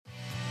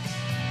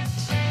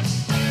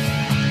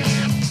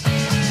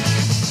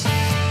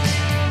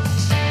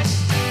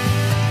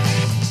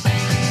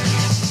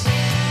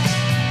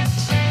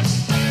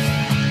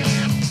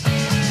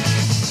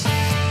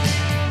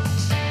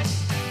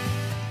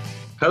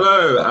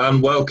Hello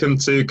and welcome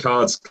to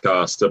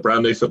Cardscast, a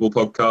brand new football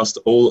podcast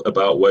all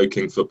about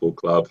Woking Football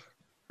Club.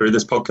 Through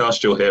this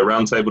podcast, you'll hear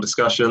roundtable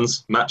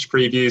discussions, match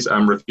previews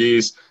and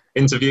reviews,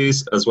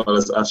 interviews, as well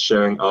as us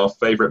sharing our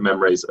favourite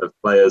memories of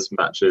players,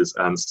 matches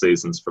and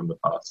seasons from the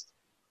past.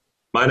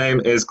 My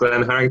name is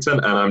Glenn Harrington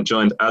and I'm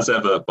joined as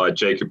ever by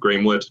Jacob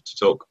Greenwood to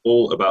talk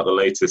all about the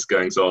latest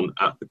goings on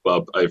at the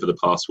club over the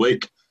past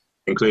week,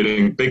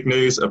 including big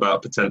news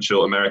about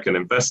potential American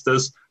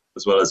investors,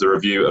 as well as a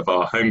review of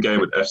our home game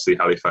with FC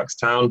Halifax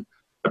Town,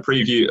 a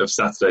preview of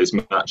Saturday's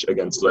match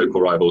against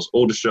local rivals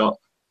Aldershot,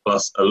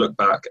 plus a look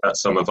back at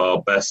some of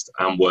our best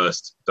and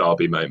worst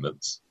derby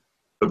moments.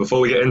 But before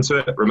we get into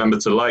it, remember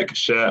to like,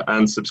 share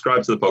and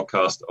subscribe to the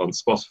podcast on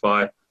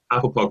Spotify,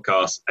 Apple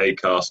Podcasts,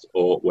 Acast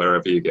or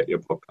wherever you get your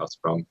podcasts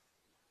from.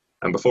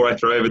 And before I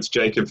throw over to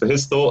Jacob for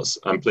his thoughts,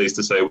 I'm pleased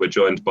to say we're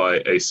joined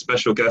by a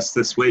special guest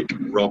this week,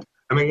 Rob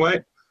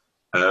Hemingway.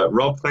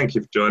 Rob, thank you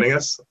for joining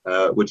us.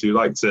 Would you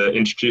like to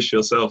introduce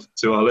yourself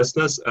to our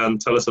listeners and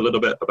tell us a little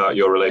bit about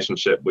your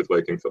relationship with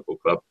Woking Football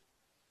Club?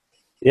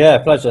 Yeah,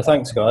 pleasure.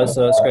 Thanks, guys.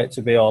 It's great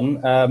to be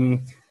on.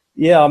 I'm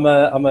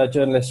a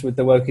journalist with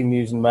the Woking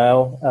News and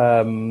Mail,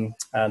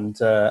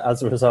 and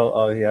as a result,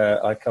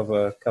 I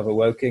cover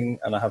Woking,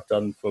 and I have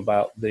done for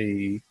about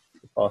the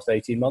past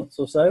 18 months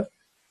or so.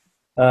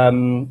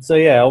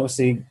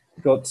 Obviously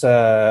got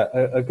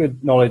a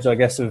good knowledge, I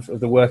guess, of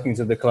the workings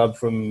of the club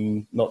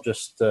from not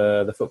just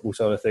the football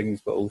side of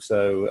things, but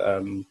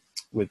also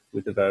with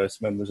the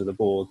various members of the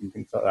board and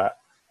things like that.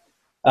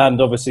 And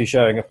obviously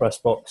sharing a press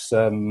box,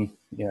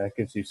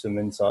 gives you some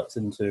insights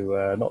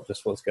into not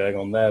just what's going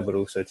on there, but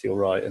also to your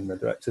right in the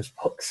director's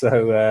box.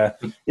 So,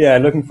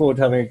 looking forward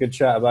to having a good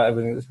chat about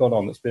everything that's gone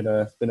on. It's been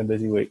a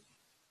busy week.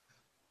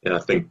 Yeah, I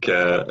think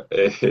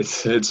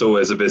it's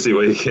always a busy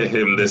week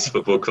in this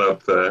football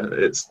club.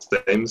 It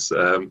seems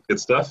good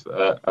stuff.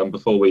 And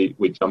before we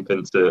jump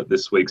into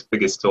this week's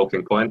biggest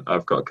talking point,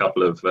 I've got a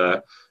couple of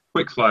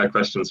quick fire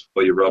questions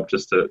for you, Rob,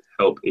 just to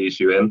help ease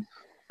you in.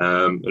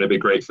 And it'd be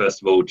great,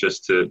 first of all,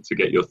 just to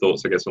get your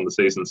thoughts, I guess, on the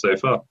season so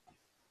far.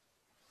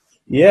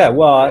 Yeah,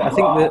 well, I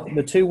think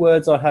the two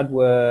words I had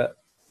were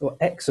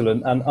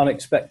excellent and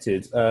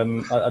unexpected.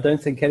 I don't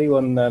think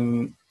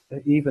anyone,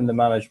 even the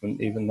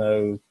management, even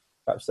though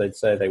perhaps they'd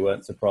say they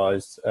weren't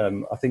surprised.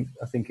 I think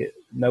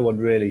no one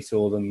really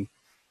saw them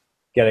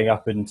getting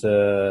up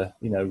into,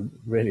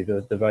 really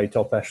the very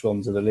top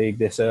echelons of the league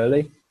this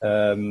early.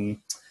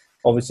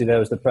 Obviously, there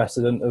was the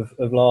precedent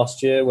of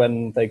last year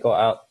when they got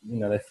out,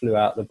 they flew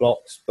out the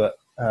blocks. But,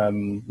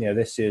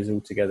 this year's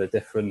altogether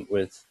different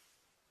with,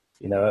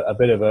 a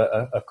bit of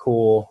a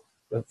core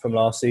from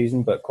last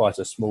season, but quite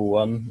a small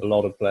one. A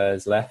lot of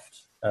players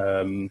left.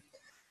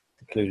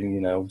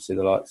 Including, obviously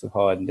the likes of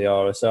Hyde and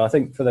Diarra. So I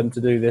think for them to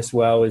do this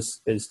well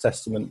is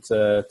testament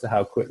to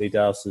how quickly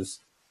Douse has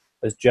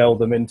gelled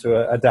them into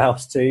a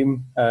Douse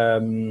team.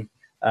 Sort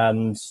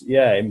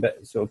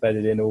of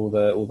bedded in all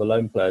the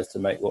loan players to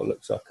make what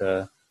looks like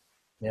a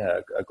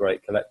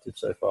great collective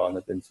so far. And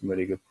there've been some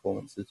really good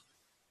performances.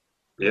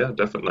 Yeah,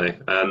 definitely.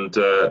 And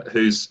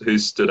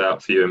who's stood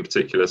out for you in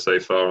particular so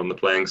far on the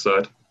playing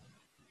side?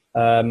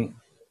 I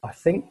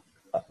think,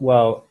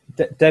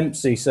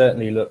 Dempsey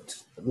certainly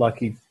looked like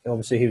he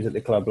was at the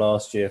club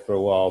last year for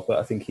a while, but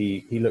I think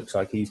he looks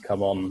like he's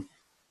come on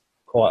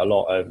quite a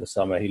lot over the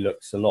summer. He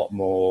looks a lot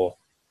more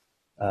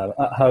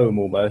at home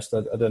almost.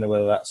 I don't know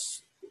whether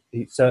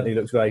he certainly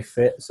looks very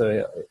fit.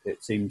 So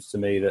it seems to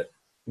me that,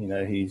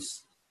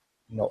 he's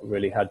not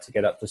really had to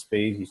get up to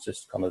speed. He's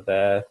just kind of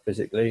there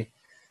physically.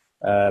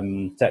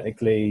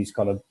 Technically, he's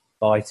kind of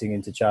biting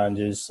into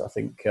challenges. I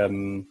think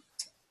it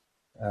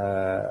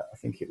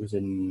was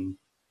in,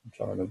 I'm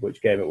trying to remember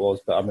which game it was,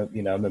 but I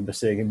remember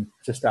seeing him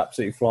just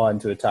absolutely flying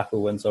to a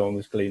tackle when someone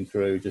was clean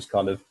through. Just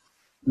kind of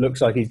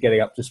looks like he's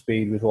getting up to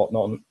speed with what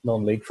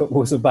non-league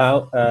football's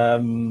about.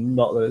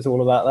 Not that it's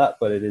all about that,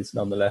 but it is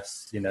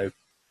nonetheless,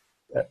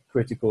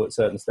 critical at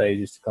certain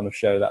stages to kind of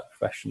show that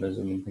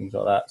professionalism and things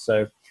like that.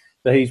 So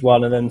he's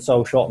one, and then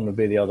Sol Shotton would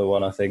be the other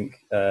one. I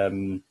think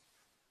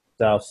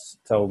Douse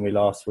told me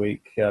last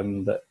week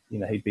that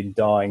he'd been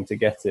dying to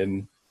get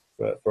him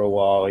for a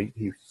while.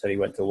 He said he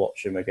went to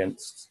watch him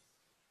against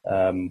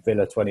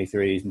Villa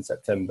 23s in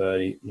September.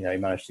 He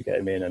managed to get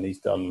him in, and he's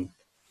done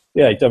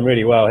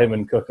really well. Him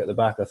and Cook at the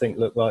back, I think,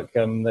 look like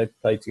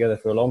they've played together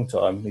for a long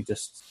time. He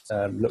just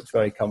looks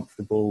very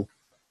comfortable,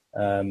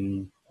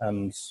 and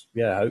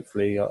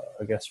hopefully,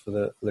 I guess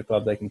for the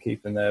club, they can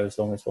keep him there as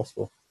long as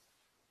possible.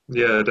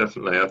 Yeah,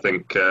 definitely. I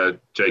think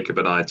Jacob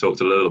and I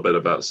talked a little bit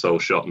about Sol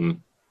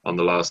Shotton on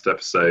the last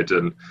episode,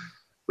 and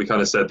we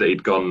kind of said that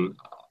he'd gone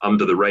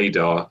under the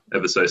radar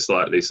ever so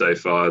slightly so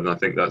far, and I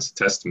think that's a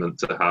testament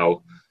to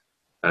how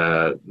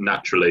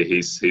naturally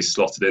he's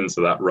slotted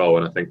into that role.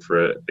 And I think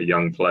for a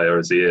young player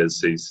as he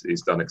is,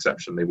 he's done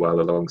exceptionally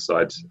well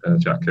alongside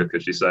Jack Cook,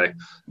 as you say.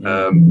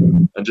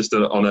 And just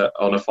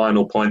on a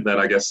final point, then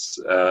I guess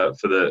for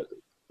the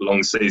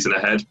long season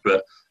ahead.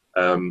 But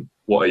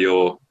what are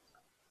your,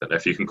 I don't know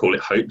if you can call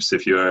it hopes,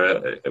 if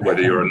you're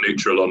whether you're a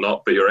neutral or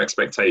not, but your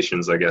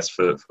expectations, I guess,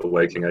 for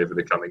Woking over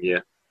the coming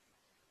year?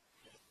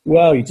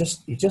 Well, you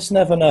just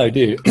never know, do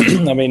you?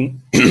 I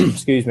mean,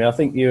 excuse me. I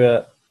think you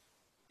at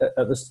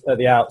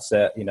the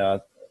outset, I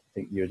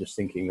think you were just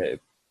thinking that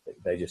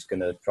they're just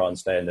going to try and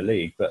stay in the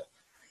league, but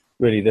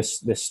really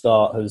this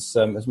start has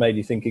made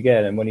you think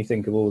again. And when you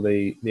think of all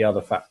the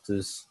other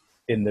factors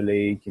in the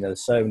league,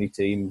 there's so many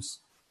teams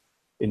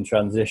in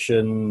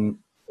transition.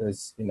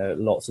 There's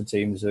lots of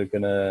teams are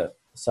going to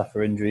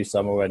suffer injuries.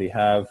 Some already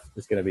have.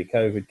 There's going to be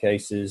COVID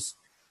cases.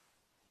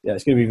 Yeah,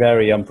 it's going to be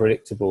very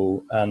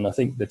unpredictable. And I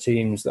think the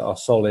teams that are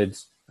solid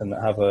and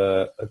that have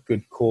a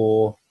good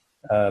core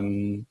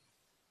and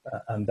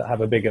that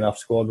have a big enough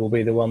squad will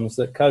be the ones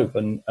that cope.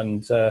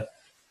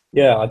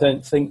 Yeah, I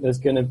don't think there's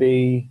going to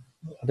be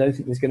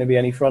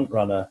any front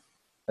runner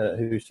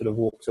who sort of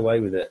walks away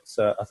with it.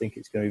 So I think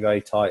it's going to be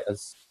very tight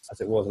as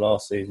it was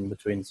last season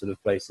between sort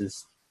of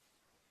places,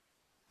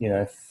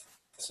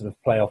 sort of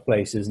playoff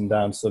places and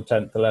down to sort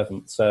of 10th,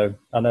 11th. So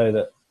I know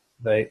that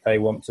they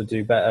want to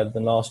do better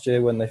than last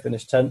year when they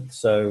finished 10th.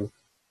 So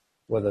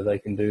whether they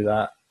can do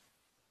that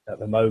at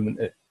the moment,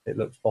 it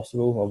looks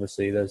possible.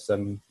 Obviously, there's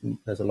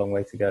a long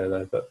way to go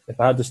though. But if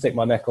I had to stick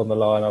my neck on the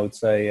line, I would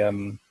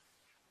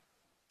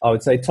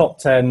say top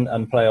 10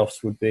 and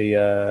playoffs would be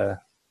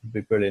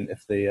brilliant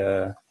if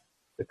the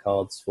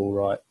cards fall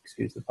right.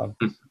 Excuse the pun.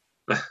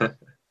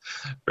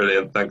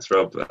 Brilliant. Thanks,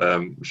 Rob.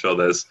 I'm sure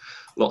there's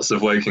lots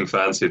of Woking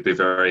fans who'd be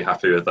very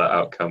happy with that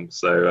outcome.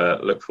 So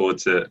look forward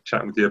to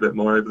chatting with you a bit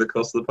more over the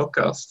course of the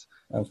podcast.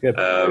 Sounds good.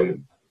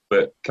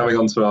 But coming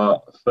on to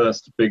our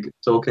first big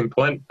talking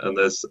point, and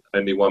there's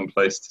only one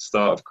place to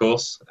start, of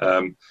course.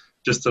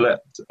 Just to let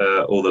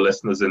all the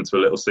listeners into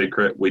a little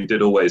secret, we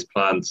did always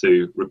plan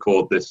to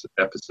record this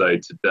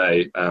episode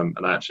today, and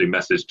I actually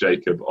messaged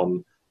Jacob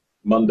on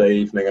Monday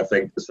evening, I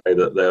think, to say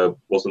that there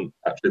wasn't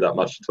actually that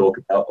much to talk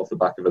about off the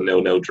back of a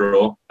 0-0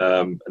 draw,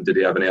 and did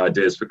he have any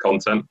ideas for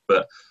content?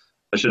 But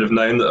I should have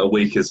known that a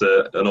week is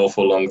an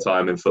awful long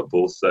time in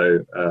football,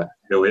 so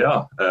here we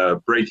are.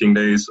 Breaking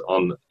news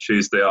on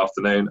Tuesday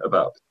afternoon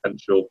about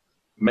potential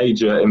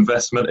major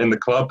investment in the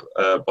club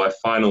by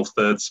Final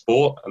Third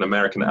Sport, an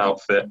American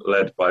outfit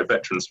led by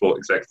veteran sport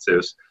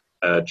executives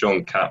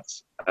John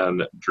Katz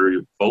and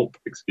Drew Volk,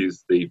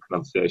 excuse the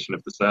pronunciation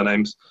of the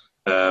surnames,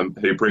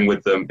 who bring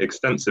with them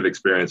extensive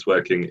experience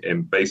working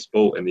in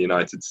baseball in the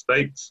United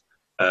States.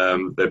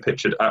 They're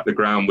pictured at the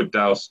ground with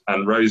Douse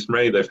and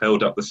Rosemary. They've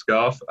held up the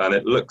scarf, and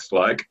it looks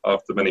like,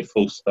 after many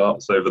false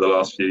starts over the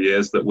last few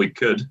years, that we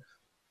could,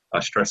 I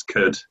stress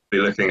could, be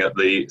looking at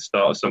the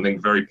start of something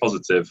very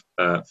positive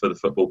for the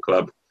football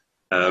club.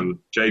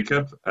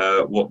 Jacob,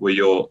 what were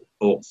your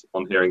thoughts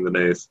on hearing the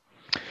news?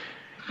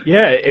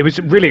 Yeah, it was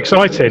really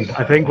exciting,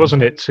 I think,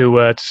 wasn't it,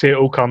 to see it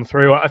all come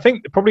through. I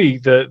think probably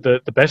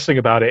the best thing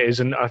about it is,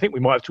 and I think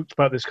we might have talked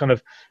about this kind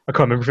of, I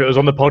can't remember if it was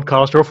on the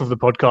podcast or off of the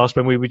podcast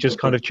when we were just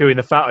kind of chewing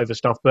the fat over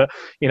stuff. But,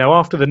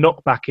 after the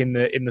knockback in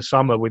the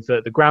summer with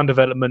the ground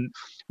development,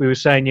 we were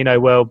saying,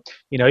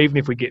 even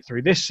if we get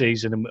through this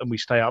season and we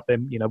stay up,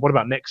 then, what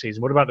about next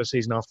season? What about the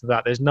season after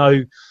that? There's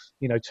no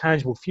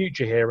tangible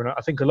future here. And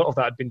I think a lot of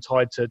that had been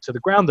tied to the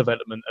ground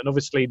development. And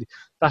obviously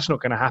that's not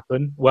going to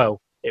happen.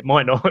 Well, it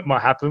might not. It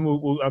might happen.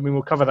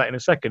 We'll cover that in a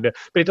second. But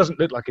it doesn't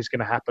look like it's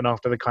going to happen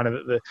after it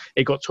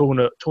got torn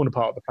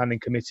apart at the planning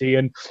committee,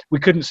 and we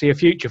couldn't see a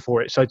future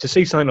for it. So to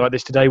see something like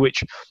this today,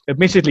 which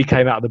admittedly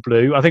came out of the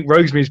blue, I think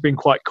Rosemary's been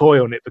quite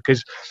coy on it,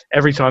 because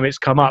every time it's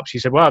come up, she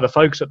said, "Well, the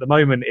focus at the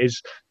moment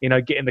is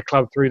getting the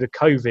club through the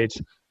COVID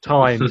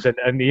times,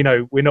 and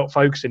we're not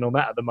focusing on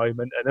that at the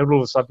moment." And then all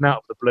of a sudden, out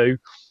of the blue,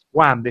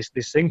 wham!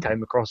 This thing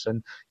came across,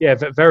 and yeah,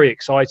 very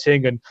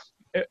exciting. And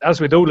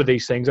as with all of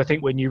these things, I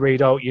think when you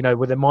read, well,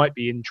 there might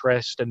be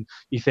interest, and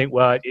you think,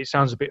 well, it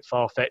sounds a bit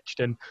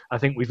far-fetched, and I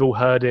think we've all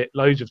heard it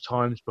loads of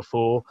times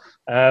before.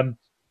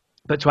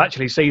 But to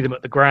actually see them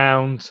at the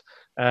ground,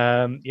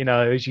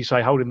 as you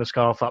say, holding the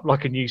scarf up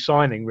like a new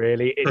signing,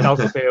 really, it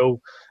does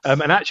feel.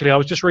 And actually, I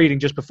was just reading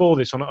just before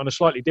this on a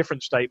slightly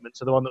different statement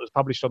to the one that was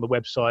published on the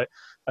website,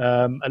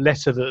 a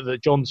letter that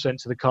John sent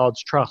to the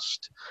Cards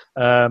Trust,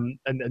 and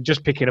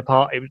just picking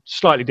apart, it was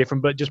slightly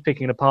different, but just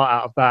picking apart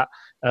out of that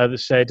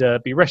said,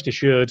 "Be rest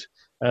assured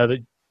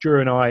that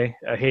Drew and I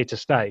are here to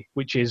stay,"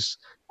 which is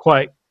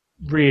quite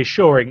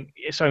reassuring.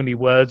 It's only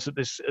words at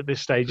this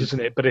stage, isn't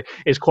it? But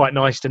it's quite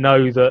nice to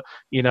know that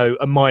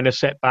a minor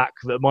setback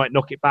that might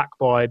knock it back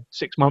by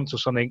 6 months or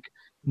something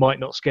might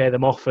not scare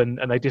them off, and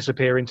they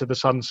disappear into the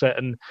sunset,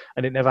 and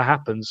it never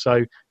happens.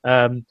 So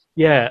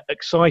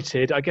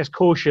excited, I guess,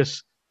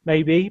 cautious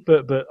maybe,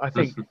 but I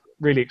think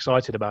really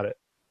excited about it.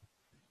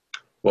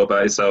 What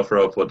about yourself,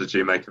 Rob? What did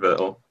you make of it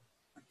all?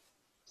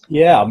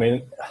 Yeah, I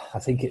mean, I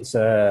think it's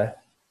a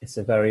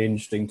very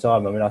interesting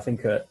time. I mean, I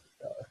think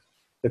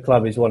the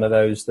club is one of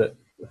those that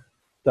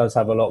does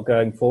have a lot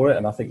going for it,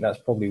 and I think that's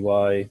probably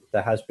why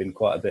there has been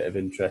quite a bit of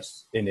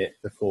interest in it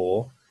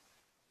before.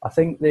 I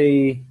think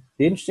the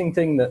interesting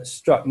thing that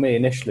struck me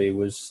initially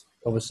was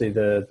obviously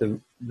the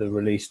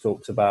release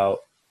talks about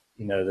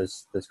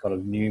there's kind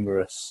of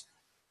numerous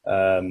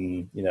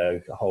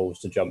holes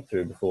to jump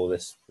through before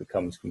this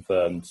becomes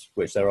confirmed,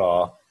 which there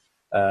are.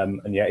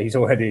 And yet he's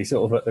already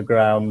sort of at the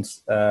ground,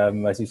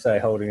 as you say,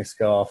 holding a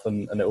scarf,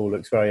 and it all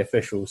looks very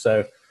official.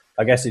 So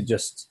I guess it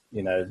just,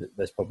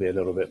 there's probably a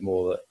little bit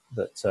more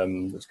that's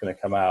going to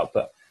come out.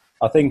 But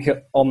I think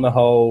on the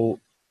whole,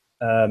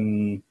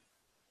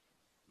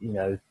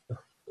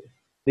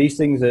 these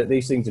things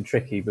are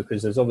tricky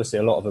because there's obviously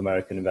a lot of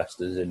American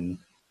investors in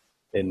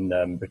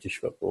British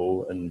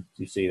football, and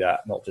you see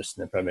that not just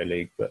in the Premier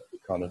League but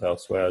kind of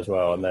elsewhere as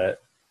well. And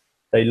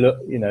they look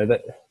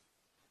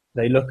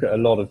at a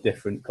lot of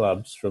different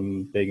clubs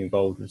from being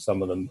involved with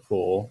some of them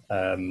before,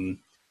 and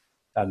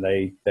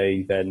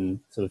they then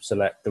sort of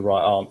select the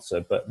right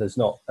answer. But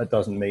that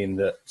doesn't mean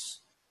that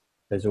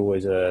there's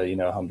always a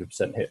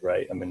 100% hit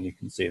rate. I mean, you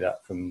can see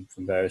that from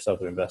various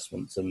other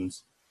investments, and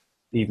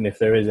even if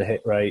there is a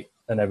hit rate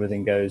and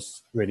everything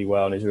goes really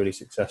well and is really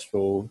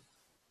successful,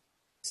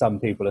 some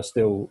people are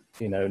still,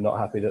 not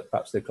happy that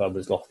perhaps the club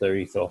has lost their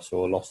ethos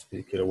or lost a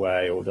particular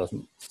way or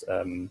isn't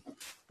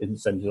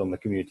centred on the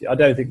community. I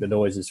don't think the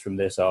noises from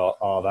this are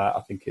that.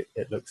 I think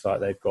it looks like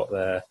they've got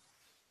their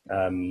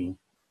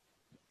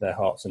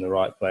hearts in the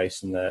right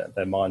place and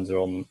their minds are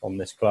on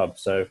this club.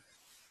 So,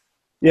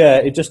 yeah,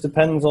 it just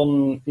depends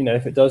on,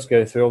 if it does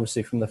go through.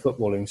 Obviously, from the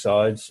footballing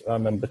side, I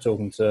remember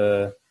talking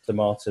to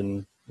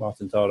Martin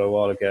Tyler a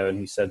while ago, and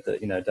he said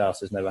that Douse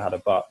has never had a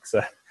buck.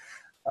 So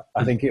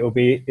I think it'll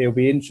be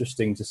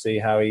interesting to see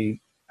how he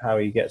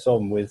gets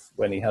on with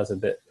when he has a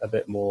bit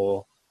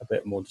more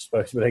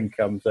disposable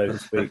income, so to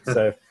speak.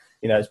 So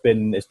it's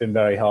been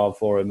very hard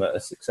for him at a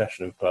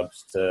succession of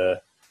clubs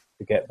to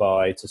get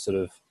by, to sort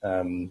of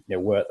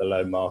work the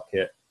loan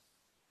market,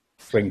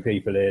 bring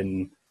people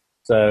in.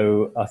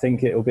 So I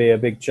think it'll be a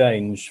big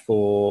change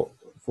for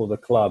the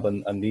club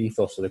and the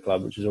ethos of the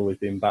club, which has always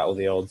been battle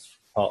the odds,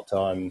 part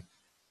time,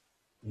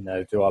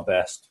 do our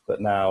best.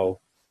 But now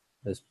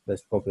there's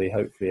probably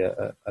hopefully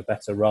a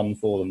better run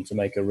for them to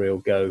make a real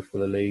go for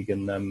the league,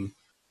 and I'm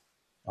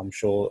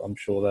sure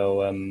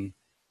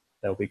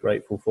they'll be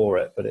grateful for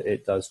it. But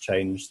it does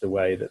change the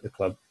way that the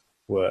club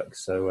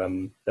works. So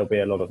there'll be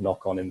a lot of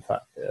knock-on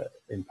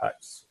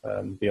impacts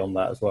beyond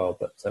that as well.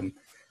 But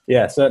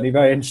certainly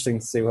very interesting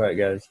to see where it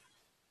goes.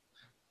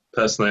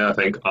 Personally, I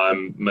think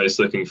I'm most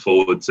looking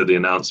forward to the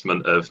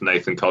announcement of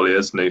Nathan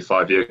Collier's new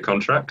 5-year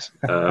contract.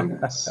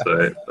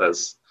 So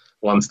there's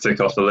one to tick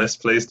off the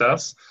list, please,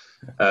 Das.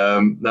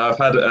 Now, I've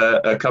had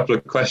a couple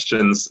of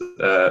questions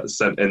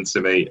sent in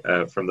to me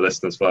from the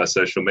listeners via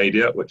social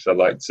media, which I'd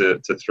like to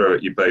throw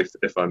at you both,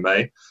 if I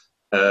may.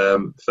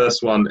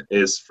 First one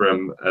is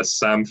from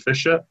Sam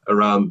Fisher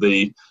around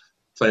the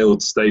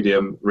failed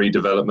stadium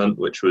redevelopment,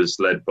 which was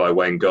led by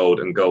Wayne Gold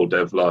and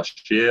Goldev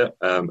last year,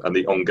 and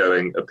the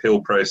ongoing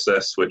appeal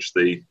process, which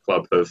the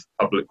club have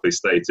publicly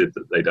stated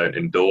that they don't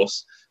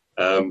endorse.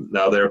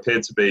 Now, there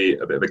appeared to be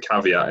a bit of a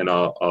caveat in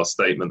our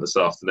statement this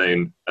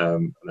afternoon. I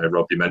know,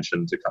 Rob, you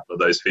mentioned a couple of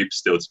those hoops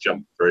still to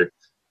jump through,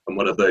 and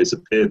one of those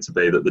appeared to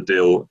be that the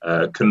deal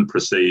couldn't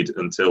proceed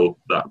until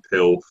that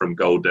appeal from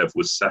Goldev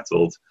was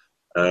settled.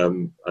 I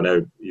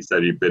know you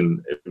said you've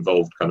been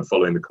involved kind of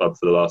following the club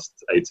for the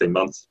last 18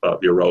 months, part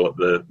of your role at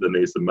the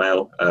News and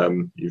Mail.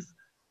 You've,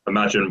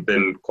 imagine,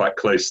 been quite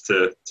close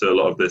to a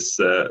lot of this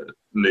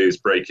news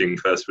breaking,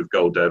 first with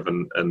Goldev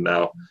and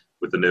now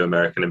with the new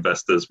American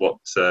investors. What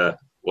do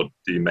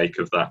you make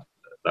of that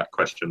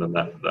question and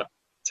that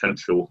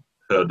potential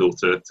hurdle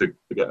to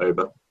get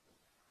over?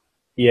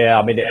 Yeah,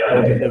 I mean, it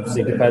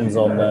obviously depends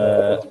on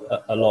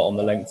a lot on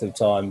the length of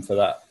time for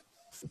that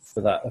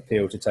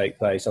appeal to take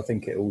place. I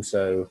think it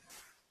also,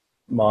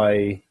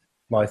 my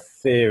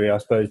theory, I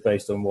suppose,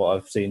 based on what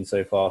I've seen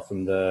so far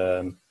from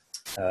the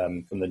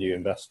new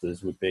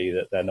investors, would be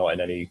that they're not in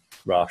any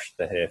rush.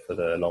 They're here for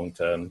the long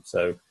term.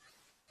 So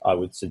I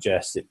would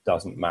suggest it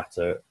doesn't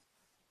matter.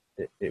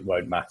 It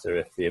won't matter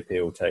if the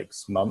appeal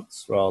takes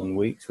months rather than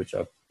weeks, which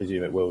I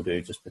presume it will do,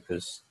 just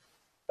because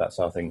that's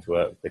how things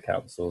work with the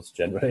councils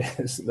generally.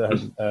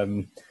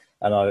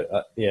 And I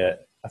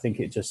think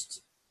it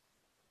just,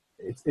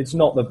 it's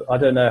not I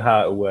don't know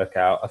how it will work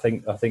out. I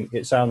think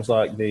it sounds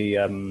like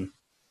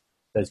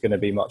there's going to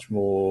be much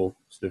more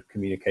sort of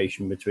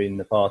communication between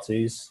the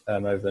parties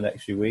over the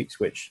next few weeks,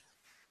 which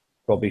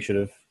probably should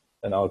have,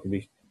 and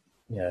arguably,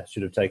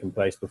 should have taken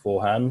place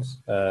beforehand,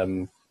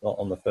 not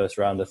on the first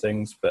round of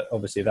things. But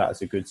obviously that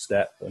is a good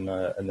step, and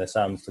there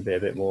sounds to be a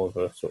bit more of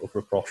a sort of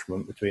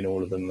rapprochement between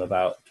all of them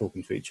about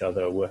talking to each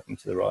other, working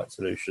to the right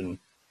solution,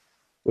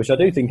 which I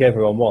do think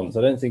everyone wants.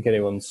 I don't think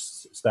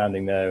anyone's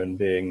standing there and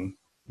being,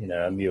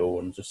 a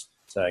mule and just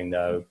saying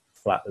no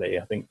flatly.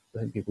 I think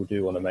people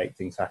do want to make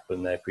things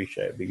happen. They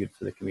appreciate it'd be good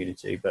for the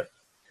community, but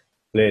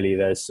clearly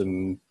there's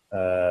some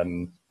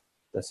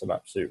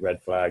absolute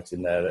red flags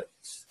in there that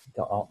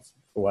aren't,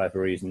 for whatever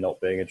reason, not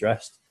being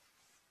addressed.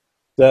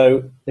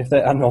 So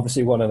and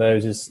obviously one of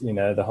those is,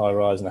 the high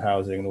rise and the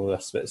housing and all the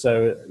rest of it.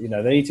 So, they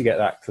need to get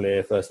that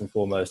clear first and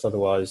foremost.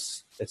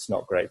 Otherwise, it's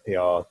not great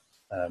PR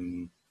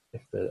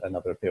if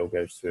another appeal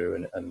goes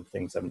through and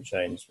things haven't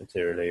changed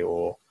materially,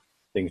 or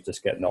things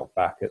just get knocked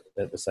back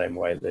at the same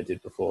way that they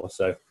did before.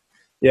 So,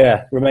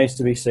 yeah, remains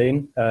to be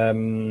seen.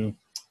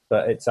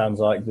 but it sounds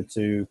like the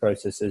two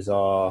processes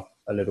are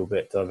a little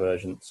bit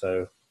divergent.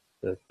 So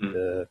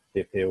the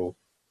appeal,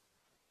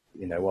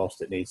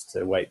 whilst it needs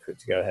to wait for it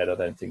to go ahead, I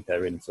don't think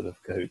they're in sort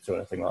of cahoots or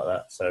anything like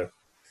that. So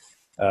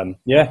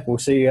we'll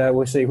see.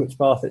 We'll see which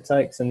path it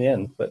takes in the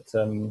end. But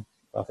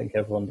I think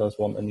everyone does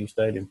want a new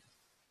stadium.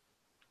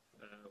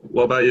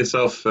 What about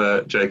yourself,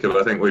 Jacob?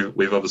 I think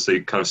we've obviously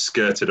kind of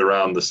skirted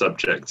around the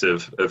subject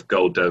of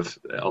GoldDev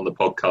on the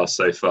podcast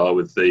so far,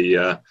 with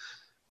the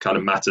kind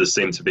of matters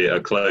seem to be at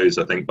a close,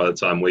 I think, by the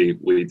time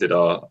we did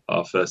our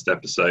first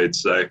episode.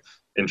 So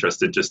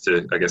interested just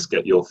to, I guess,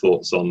 get your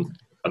thoughts on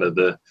kind of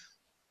the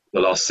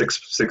last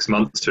six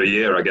months to a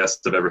year, I guess,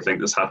 of everything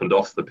that's happened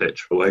off the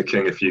pitch for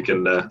Woking. If you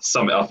can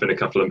sum it up in a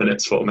couple of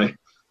minutes for me.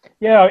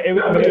 Yeah, it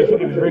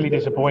was really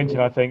disappointing,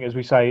 I think, as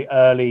we say,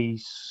 early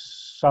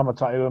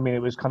summertime. I mean,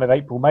 it was kind of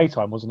April, May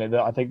time, wasn't it?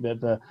 That I think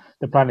that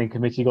the planning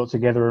committee got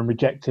together and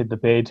rejected the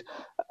bid.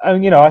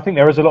 And, I think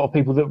there was a lot of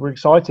people that were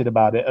excited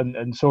about it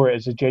and saw it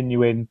as a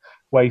genuine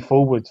way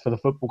forward for the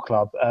football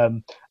club.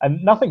 And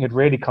nothing had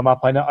really come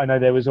up. I know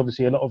there was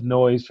obviously a lot of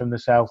noise from the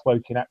South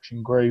Woking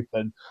Action Group,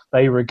 and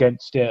they were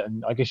against it.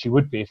 And I guess you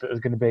would be if it was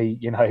going to be,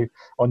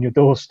 on your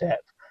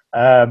doorstep.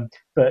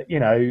 But,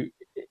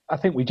 I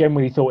think we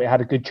generally thought it had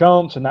a good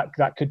chance, and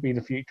that could be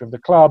the future of the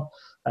club.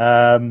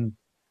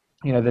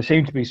 There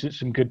seem to be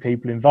some good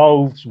people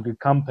involved, some good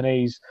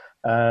companies,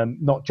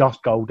 not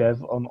just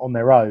GoldDev on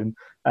their own.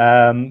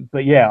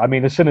 But yeah, I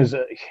mean, as soon as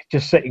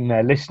just sitting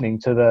there listening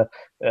to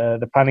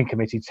the planning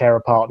committee tear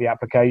apart the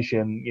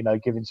application,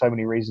 giving so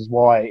many reasons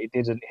why it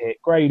didn't hit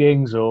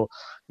gradings or,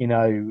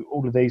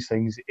 all of these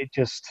things,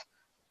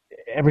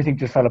 everything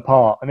just fell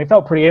apart, and it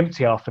felt pretty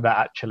empty after that.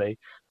 Actually,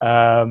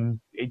 what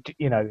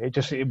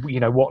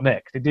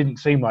next? It didn't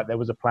seem like there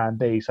was a plan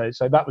B, so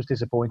that was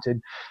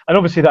disappointing. And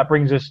obviously, that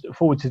brings us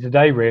forward to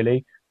today,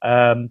 really,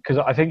 because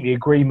I think the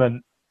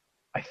agreement.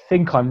 I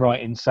think I'm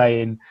right in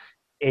saying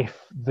if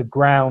the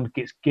ground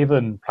gets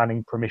given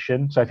planning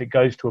permission, so if it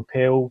goes to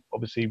appeal,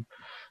 obviously,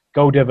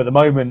 GoldDev at the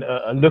moment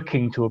are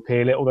looking to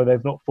appeal it, although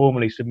they've not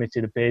formally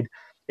submitted a bid.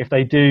 If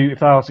they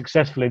are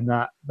successful in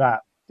that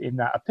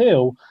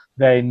appeal,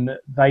 then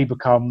they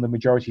become the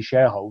majority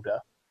shareholder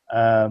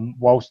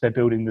whilst they're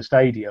building the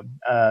stadium.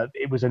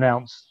 It was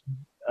announced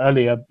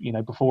earlier,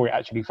 before it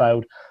actually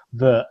failed,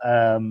 that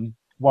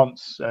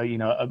once,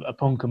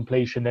 upon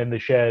completion, then the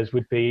shares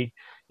would be,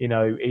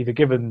 either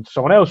given to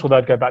someone else or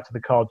they'd go back to the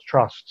Cards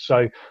Trust.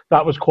 So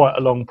that was quite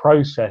a long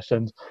process.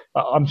 And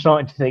I'm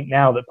starting to think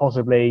now that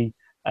possibly,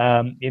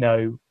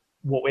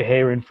 what we're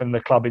hearing from the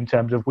club in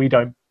terms of we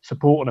don't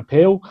support an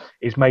appeal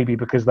is maybe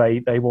because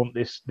they want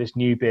this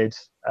new bid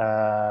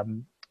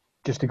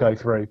just to go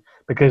through,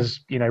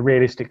 because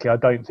realistically I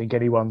don't think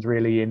anyone's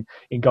really in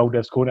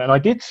GoldDev's corner. And I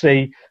did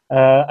see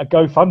a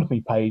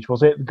GoFundMe page,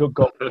 was it,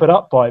 got put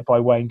up by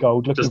Wayne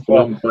Gold looking just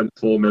for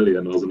 1.4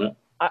 million, wasn't it?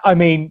 I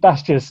mean,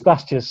 that's just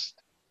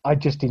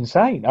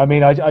insane. I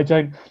mean, I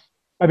don't.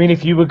 I mean,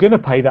 if you were going to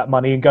pay that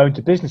money and go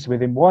into business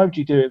with him, why would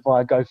you do it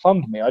via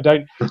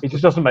GoFundMe? It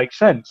just doesn't make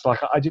sense. Like,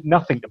 I did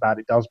nothing about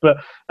it does. But,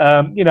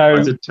 I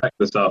did check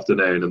this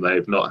afternoon and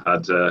they've not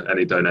had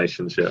any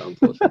donations yet,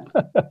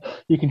 unfortunately.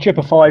 You can chip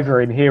a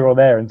 $5 in here or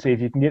there and see if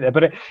you can get there.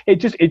 But it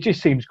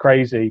just seems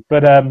crazy.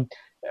 But,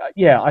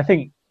 yeah, I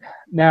think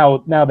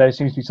now there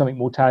seems to be something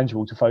more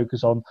tangible to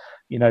focus on.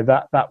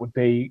 That would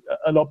be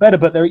a lot better.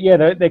 But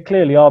there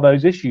clearly are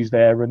those issues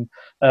there. And,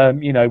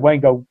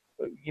 Wayne Gold,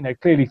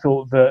 clearly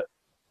thought that,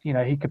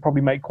 he could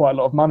probably make quite a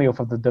lot of money off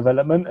of the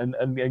development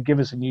and give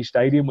us a new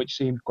stadium, which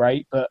seemed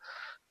great. But,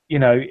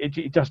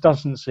 it just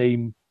doesn't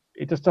seem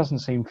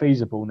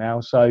feasible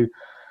now. So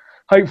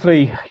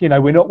hopefully,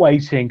 we're not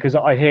waiting, because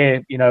I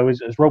hear,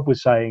 as Rob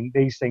was saying,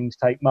 these things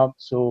take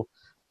months, or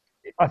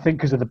I think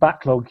because of the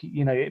backlog,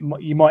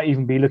 you might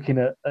even be looking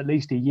at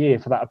least a year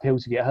for that appeal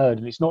to get heard,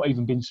 and it's not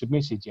even been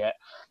submitted yet.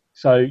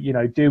 So,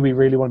 do we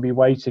really want to be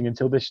waiting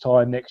until this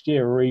time next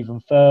year or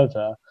even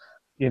further,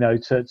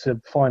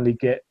 to finally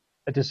get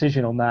a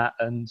decision on that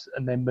and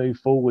then move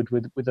forward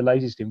with the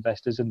latest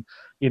investors? And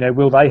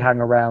will they hang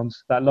around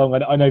that long?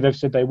 I know they've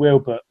said they will,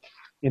 but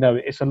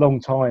it's a long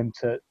time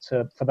for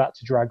that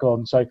to drag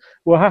on. So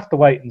we'll have to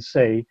wait and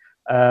see.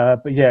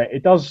 But yeah,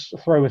 it does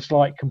throw a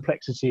slight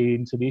complexity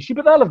into the issue.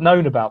 But they'll have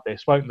known about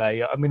this, won't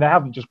they? I mean, they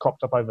haven't just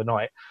cropped up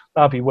overnight.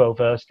 They'll be well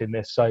versed in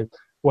this. So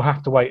we'll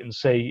have to wait and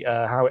see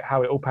how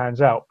it all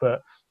pans out.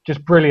 But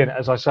just brilliant,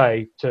 as I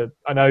say.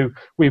 I know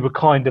we were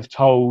kind of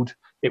told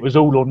it was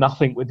all or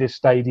nothing with this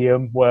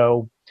stadium.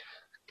 Well,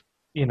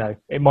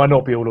 it might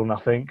not be all or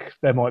nothing.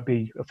 There might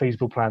be a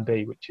feasible plan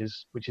B, which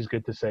is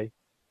good to see.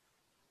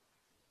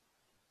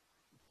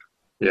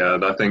 Yeah,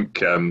 and I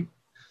think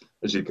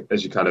as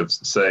you kind of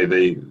say,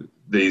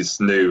 these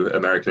new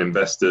American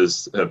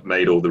investors have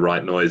made all the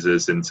right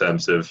noises in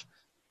terms of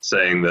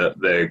saying that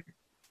they're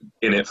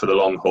in it for the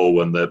long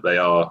haul and that they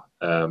are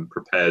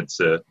prepared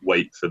to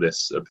wait for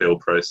this appeal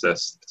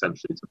process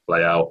potentially to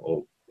play out,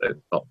 or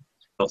not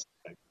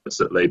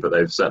explicitly, but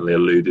they've certainly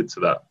alluded to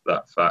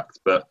that fact.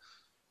 But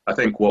I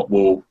think what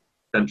will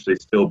potentially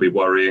still be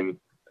worrying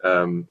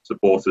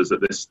supporters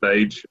at this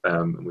stage.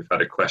 And we've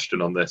had a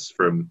question on this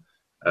from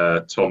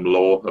Tom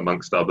Law,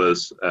 amongst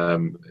others,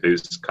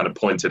 who's kind of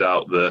pointed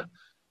out the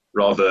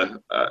rather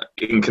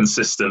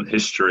inconsistent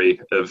history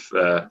of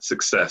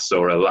success,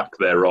 or a lack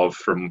thereof,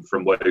 from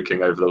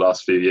Woking over the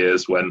last few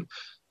years when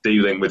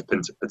dealing with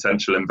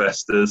potential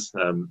investors.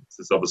 This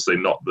is obviously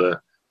not the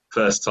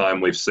first time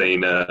we've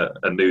seen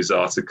a news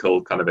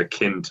article kind of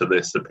akin to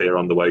this appear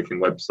on the Woking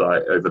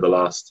website over the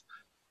last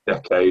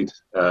decade.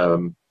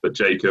 But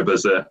Jacob,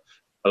 as a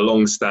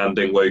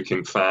long-standing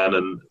Woking fan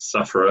and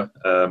sufferer,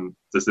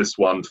 does this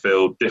one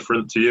feel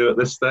different to you at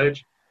this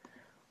stage?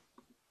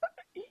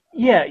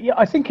 Yeah,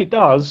 I think it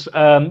does.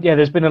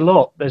 There's been a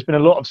lot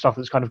of stuff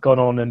that's kind of gone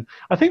on, and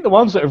I think the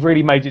ones that have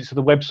really made it to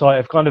the website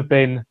have kind of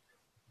been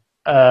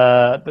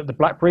the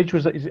Black Bridge.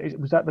 Was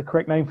that the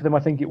correct name for them? I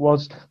think it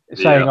was,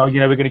 saying, we're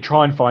going to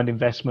try and find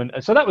investment.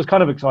 And so that was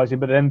kind of exciting.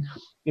 But then,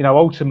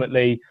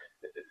 ultimately,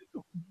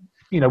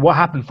 what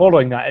happened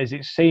following that is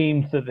it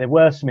seemed that there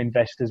were some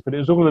investors, but it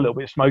was all a little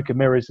bit smoke and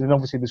mirrors. And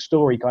obviously the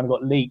story kind of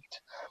got leaked.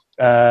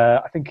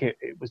 I think it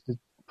was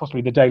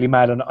possibly the Daily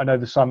Mail, and I know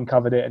the Sun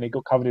covered it, and it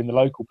got covered in the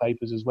local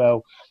papers as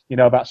well,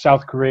 about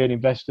South Korean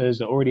investors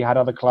that already had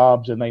other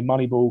clubs, and they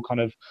moneyball kind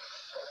of,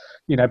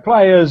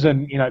 players,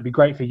 and, it'd be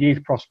great for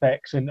youth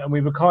prospects. And we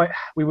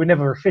were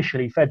never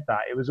officially fed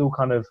that. It was all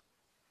kind of,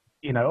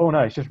 oh no,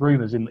 it's just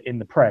rumours in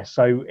the press.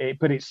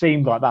 But it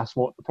seemed like that's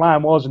what the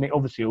plan was, and it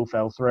obviously all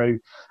fell through.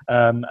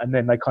 And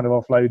then they kind of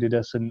offloaded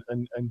us and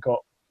got,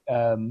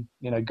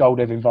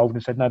 Goldev involved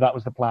and said, no, that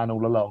was the plan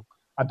all along.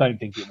 I don't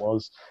think it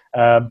was.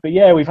 But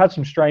yeah, we've had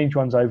some strange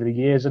ones over the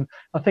years. And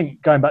I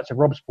think, going back to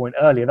Rob's point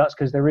earlier, that's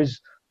because there is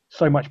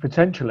so much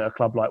potential at a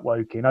club like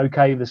Woking.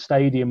 Okay, the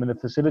stadium and the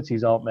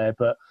facilities aren't there,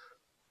 but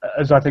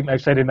as I think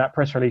they've said in that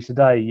press release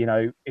today,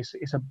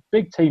 it's a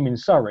big team in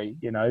Surrey,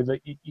 that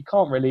you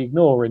can't really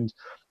ignore. And,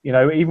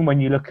 even when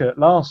you look at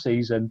last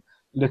season,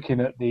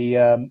 looking at the,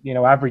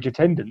 average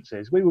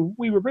attendances, we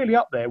were really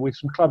up there with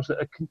some clubs that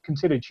are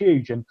considered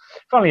huge. And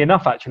funnily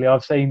enough, actually,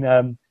 I've seen,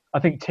 I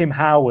think Tim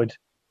Howard,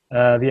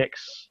 the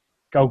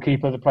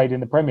ex-goalkeeper that played in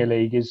the Premier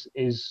League, is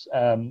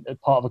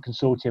part of a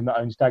consortium that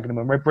owns Dagenham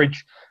and Redbridge.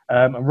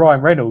 And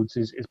Ryan Reynolds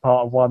is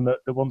part of one that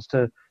wants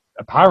to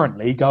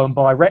apparently go and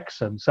buy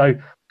Wrexham. So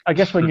I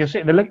guess when you're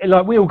sitting there,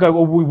 like, we all go,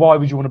 well, why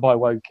would you want to buy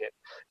Woking?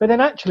 But then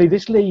actually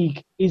this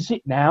league, is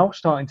it now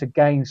starting to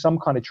gain some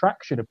kind of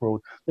traction abroad?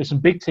 There's some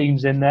big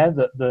teams in there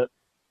that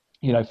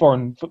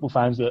foreign football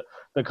fans that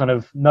kind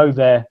of know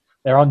their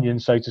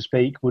onions, so to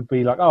speak, would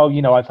be like,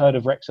 oh, I've heard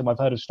of Wrexham, I've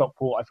heard of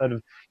Stockport, I've heard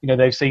of,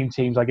 they've seen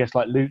teams, I guess,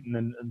 like Luton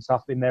and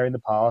stuff in there in the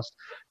past.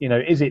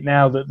 Is it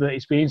now that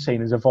it's being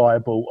seen as a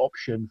viable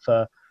option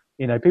for,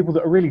 people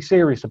that are really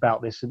serious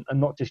about this, and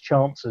not just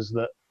chancers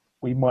that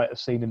we might have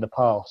seen in the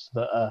past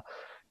that are,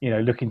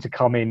 looking to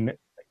come in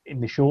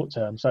the short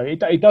term. So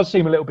it does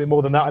seem a little bit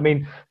more than that. I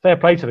mean, fair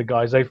play to the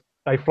guys. They've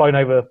flown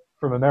over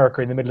from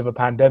America in the middle of a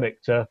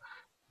pandemic to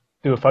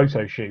do a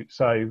photo shoot.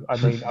 So, I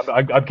mean,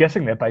 I'm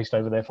guessing they're based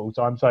over there full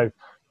time. So,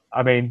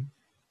 I mean,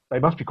 they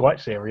must be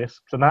quite serious.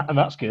 So and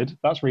that's good.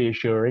 That's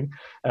reassuring.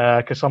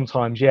 Because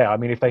sometimes, I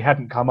mean, if they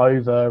hadn't come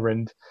over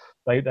and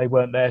they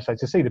weren't there, so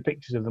to see the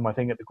pictures of them, I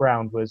think, at the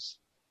ground was,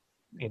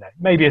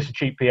 maybe it's a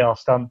cheap PR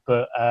stunt,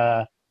 but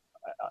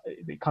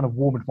it kind of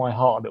warmed my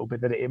heart a little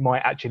bit that it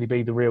might actually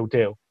be the real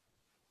deal.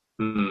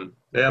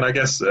 Yeah, and I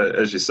guess,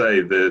 as you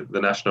say, the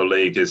National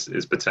League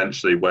is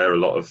potentially where a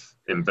lot of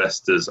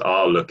investors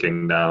are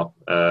looking now,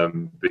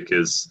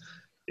 because,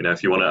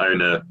 if you want to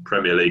own a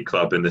Premier League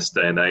club in this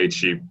day and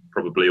age, you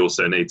probably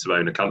also need to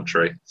own a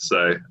country.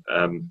 So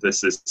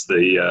this is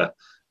the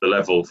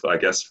level, I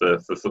guess, for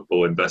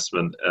football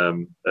investment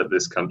at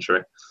this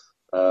country.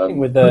 I think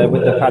with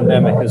the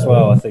pandemic as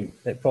well, I think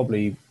it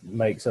probably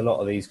makes a lot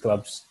of these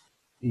clubs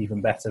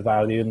even better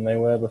value than they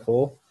were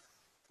before.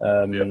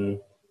 And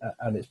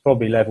it's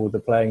probably leveled the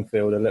playing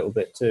field a little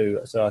bit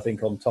too. So I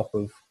think, on top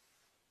of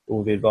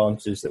all the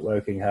advantages that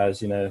Woking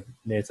has, near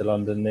to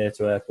London, near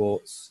to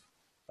airports,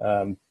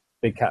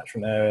 big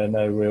catchment area,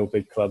 no real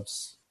big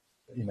clubs,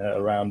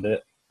 around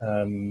it.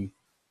 I think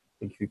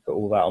if you put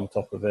all that on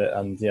top of it,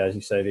 and as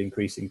you say, the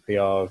increasing PR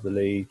of the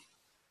league,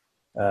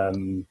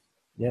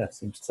 it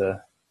seems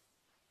to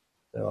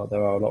there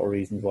are a lot of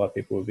reasons why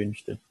people would be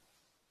interested.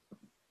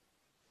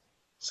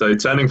 So,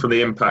 turning from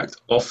the impact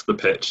off the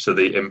pitch to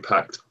the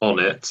impact on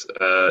it,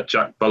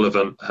 Jack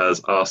Bullivant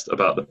has asked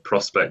about the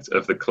prospect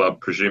of the club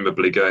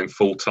presumably going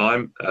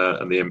full-time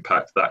and the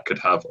impact that could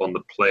have on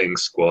the playing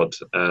squad.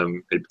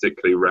 He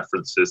particularly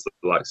references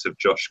the likes of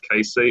Josh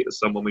Casey as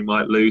someone we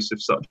might lose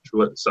if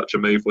such a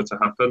move were to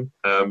happen.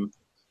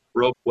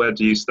 Rob, where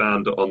do you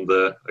stand on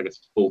the, I guess,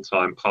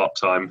 full-time,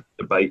 part-time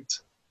debate?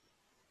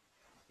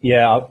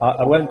 Yeah,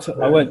 I won't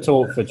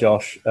talk for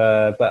Josh,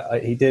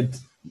 but he did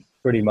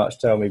pretty much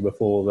tell me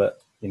before that,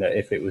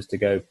 if it was to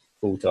go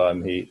full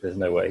time, there's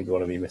no way he'd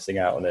want to be missing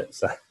out on it.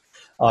 So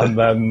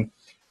I'm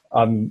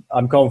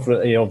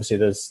confident. Obviously,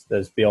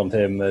 there's beyond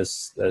him.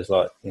 There's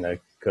like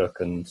Cook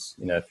and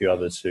a few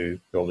others who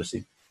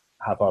obviously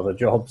have other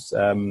jobs.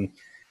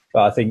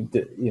 But I think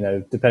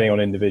depending on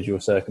individual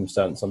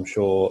circumstance, I'm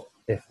sure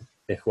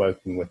if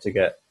Woking were to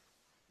get,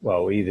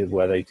 well, either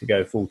were they to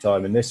go full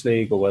time in this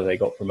league or whether they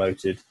got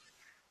promoted,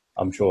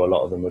 I'm sure a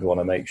lot of them would want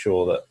to make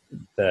sure that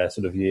their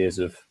sort of years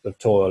of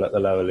toil at the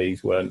lower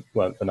leagues weren't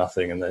for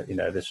nothing, and that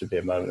this would be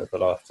a moment of a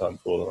lifetime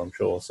for them, I'm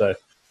sure. So,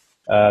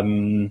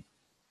 and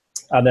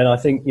then I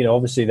think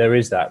obviously there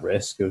is that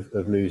risk of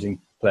losing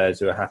players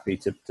who are happy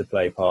to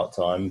play part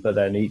time, but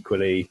then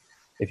equally,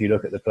 if you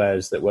look at the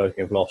players that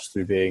Woking have lost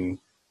through being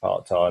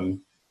part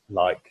time,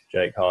 like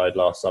Jake Hyde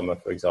last summer,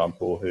 for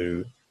example,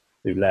 who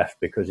left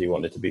because he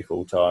wanted to be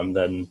full time,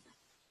 then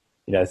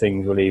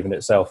things will even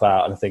itself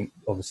out. And I think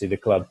obviously the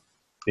club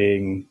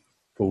being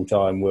full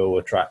time will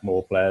attract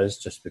more players,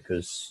 just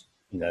because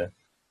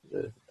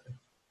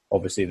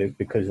obviously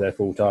because they're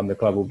full time, the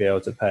club will be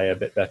able to pay a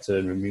bit better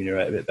and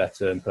remunerate a bit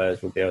better, and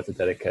players will be able to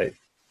dedicate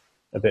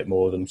a bit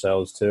more of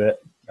themselves to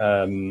it.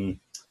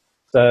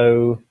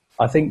 So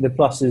I think the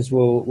pluses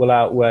will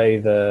outweigh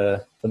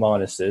the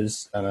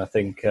minuses, and I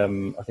think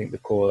the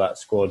core of that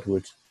squad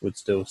would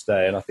still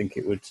stay, and I think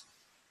it would.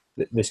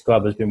 This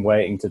club has been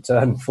waiting to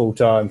turn full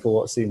time for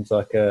what seems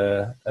like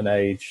an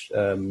age.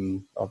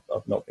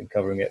 I've not been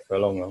covering it for a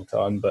long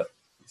time, but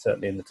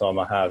certainly in the time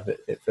I have,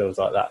 it feels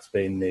like that's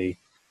been the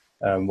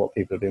what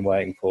people have been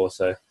waiting for.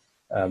 So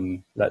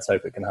let's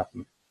hope it can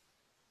happen.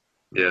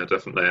 Yeah,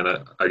 definitely.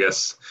 And I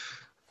guess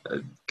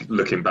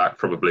looking back,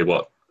 probably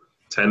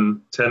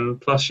 10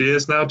 plus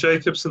years now,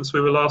 Jacob, since we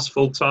were last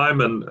full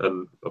time,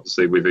 and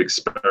obviously we've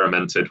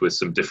experimented with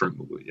some different,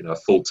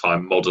 full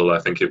time model. I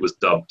think it was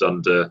dubbed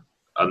under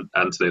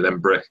Anthony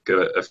Limbrick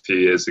a few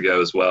years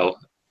ago as well.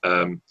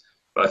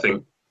 But I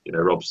think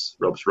Rob's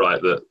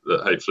right that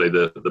hopefully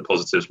the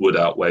positives would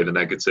outweigh the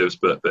negatives.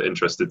 But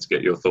interested to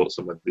get your thoughts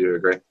on whether you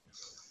agree.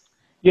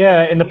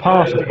 Yeah, in the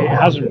past it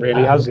hasn't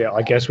really, has it?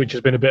 I guess, which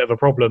has been a bit of a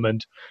problem.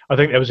 And I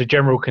think there was a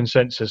general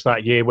consensus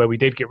that year where we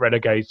did get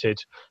relegated,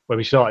 where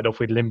we started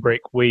off with Limbrick.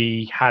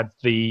 We had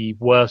the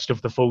worst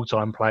of the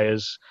full-time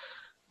players,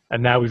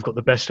 and now we've got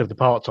the best of the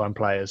part-time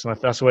players. And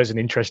that's always an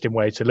interesting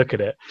way to look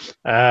at it.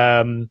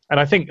 And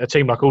I think a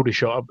team like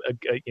Aldershot,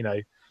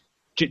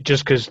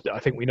 just because I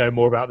think we know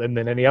more about them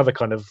than any other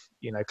kind of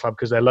club,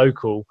 because they're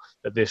local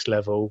at this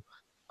level,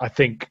 I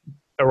think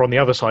are on the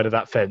other side of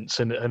that fence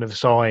and have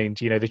signed,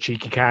 the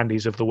Cheeky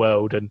Candies of the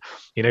world and,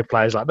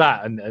 players like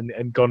that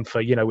and gone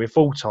for, we're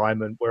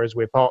full-time and whereas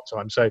we're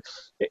part-time. So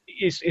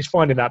it's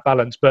finding that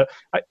balance. But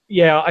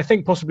I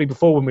think possibly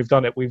before when we've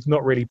done it, we've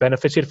not really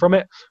benefited from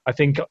it. I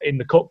think in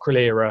the Cockrell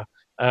era,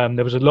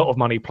 there was a lot of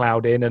money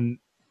ploughed in and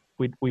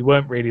we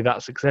weren't really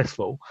that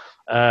successful,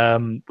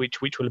 which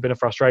will have been a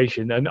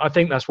frustration. And I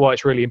think that's why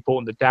it's really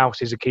important that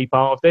Dowse is a key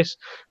part of this.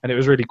 And it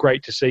was really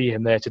great to see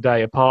him there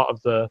today, a part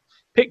of the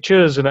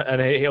pictures, and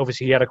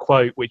obviously he had a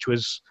quote which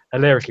was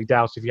hilariously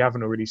Dowse, if you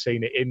haven't already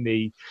seen it in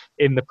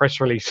the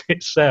press release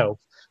itself.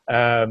 You're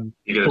going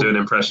to do an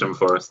impression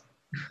for us?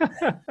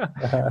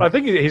 I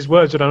think his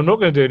words, and I'm not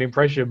going to do an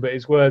impression, but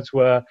his words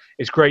were,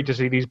 "It's great to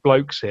see these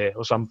blokes here,"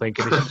 or something.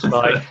 And it's just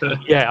like,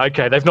 yeah,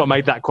 okay, they've not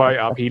made that quote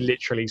up. He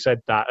literally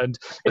said that, and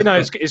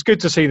it's good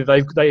to see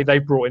that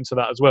they've brought into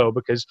that as well,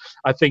 because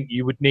I think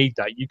you would need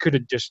that. You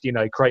couldn't just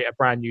create a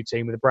brand new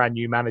team with a brand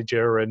new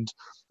manager and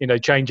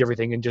change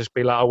everything and just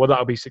be like, oh well,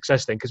 that'll be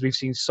success then, because we've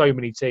seen so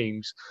many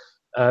teams.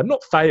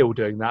 Not fail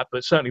doing that,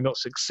 but certainly not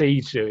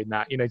succeed doing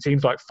that.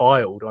 Teams like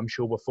Fylde, I'm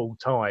sure, were full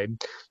time,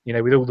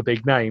 with all the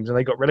big names, and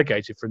they got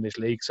relegated from this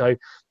league. So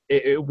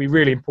it will be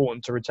really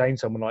important to retain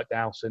someone like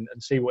Dowse and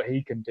see what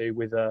he can do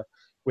with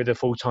a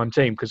full time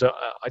team, because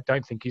I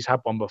don't think he's had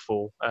one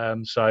before.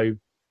 So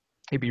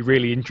it'd be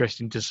really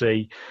interesting to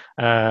see,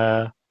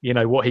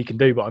 what he can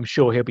do. But I'm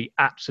sure he'll be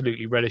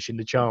absolutely relishing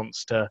the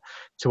chance to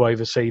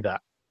oversee that.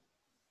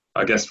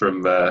 I guess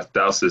from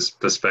Dowse's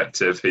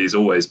perspective, he's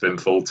always been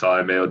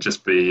full-time. It'll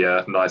just be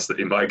nice that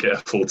he might get a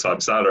full-time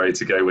salary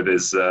to go with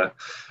his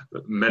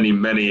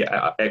many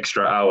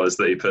extra hours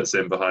that he puts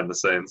in behind the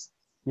scenes.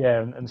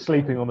 Yeah, and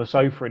sleeping on the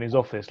sofa in his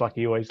office, like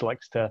he always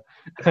likes to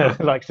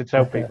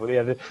tell people.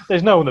 Yeah,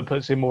 there's no one that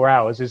puts in more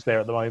hours, is there,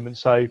 at the moment?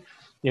 So,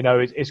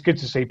 it's good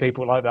to see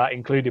people like that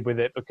included with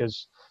it,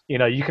 because,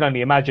 you can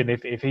only imagine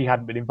if he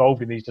hadn't been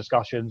involved in these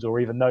discussions or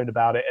even known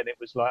about it, and it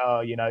was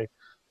like,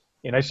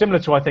 similar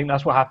to, I think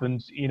that's what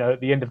happened,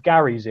 at the end of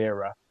Gary's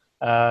era.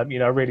 A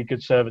really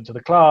good servant to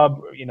the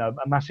club,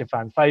 a massive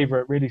fan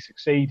favourite, really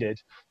succeeded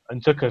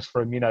and took us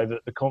from,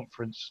 the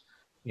conference,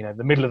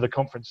 the middle of the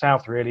Conference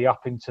South, really up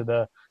into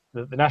the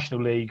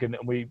National League. And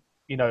we,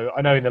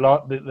 I know in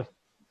the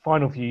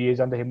final few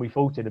years under him, we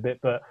faltered a bit,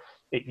 but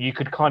you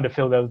could kind of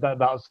feel there was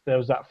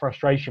that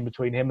frustration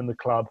between him and the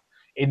club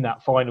in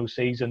that final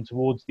season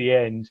towards the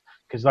end,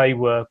 because they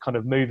were kind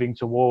of moving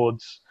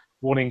towards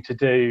wanting to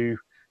do,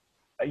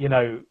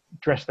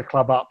 dress the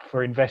club up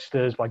for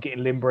investors by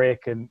getting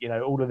Limbrick and,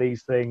 all of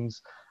these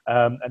things.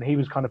 And he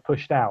was kind of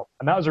pushed out.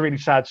 And that was a really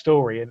sad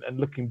story. And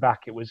looking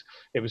back, it was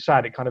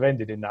sad. It kind of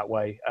ended in that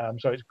way.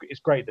 So it's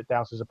great that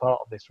Dowse is a part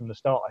of this from the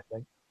start, I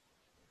think.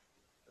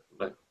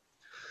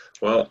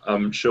 Well,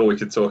 I'm sure we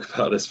could talk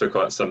about this for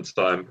quite some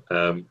time,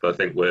 but I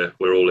think we're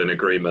all in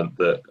agreement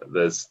that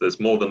there's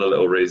more than a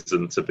little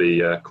reason to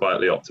be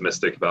quietly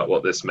optimistic about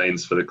what this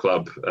means for the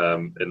club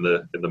in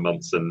the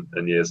months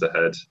and years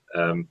ahead.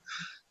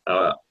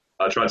 I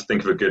tried to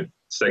think of a good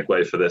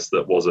segue for this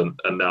that wasn't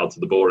and now to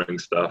the boring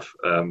stuff,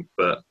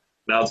 but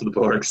now to the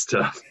boring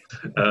stuff.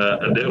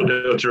 A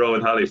 0-0 draw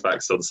in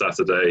Halifax on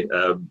Saturday.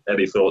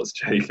 Any thoughts,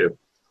 Jacob?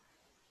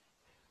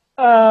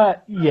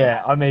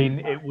 Yeah, I mean,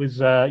 it was,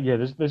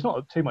 there's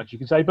not too much you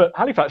can say, but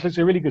Halifax is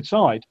a really good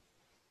side.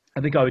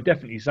 I think I would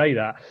definitely say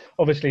that.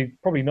 Obviously,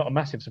 probably not a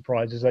massive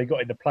surprise as they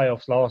got into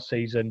playoffs last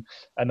season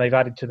and they've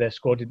added to their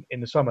squad in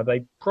the summer.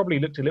 They probably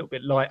looked a little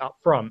bit light up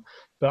front,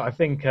 but I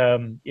think,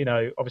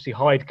 obviously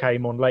Hyde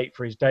came on late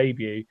for his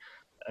debut.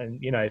 And,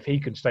 if he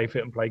can stay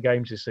fit and play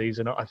games this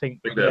season, I think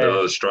they had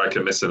another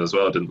striker missing as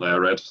well, didn't they, I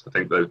read? I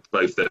think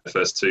both their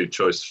first two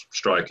choice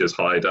strikers,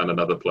 Hyde and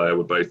another player,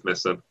 were both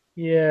missing.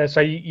 Yeah,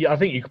 so I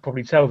think you could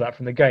probably tell that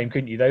from the game,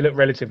 couldn't you? They looked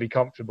relatively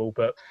comfortable,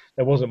 but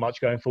there wasn't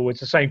much going forwards.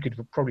 The same could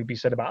probably be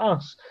said about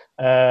us.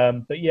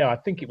 But yeah, I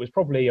think it was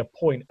probably a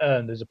point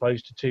earned as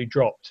opposed to 2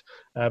 dropped.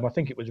 I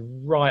think it was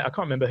right. I can't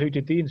remember who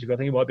did the interview. I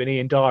think it might have been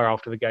Ian Dyer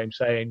after the game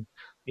saying,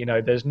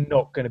 there's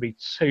not going to be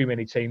too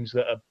many teams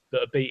that are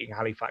beating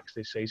Halifax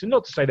this season.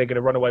 Not to say they're going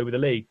to run away with the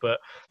league, but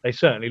they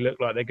certainly look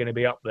like they're going to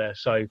be up there.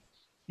 So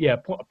yeah,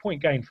 a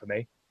point gain for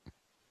me.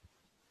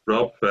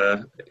 Rob,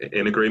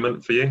 in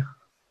agreement for you?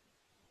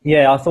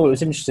 Yeah, I thought it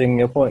was interesting,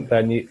 your point,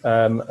 Ben,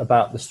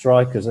 about the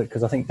strikers,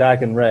 because I think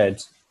Dag and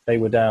Red, they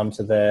were down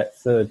to their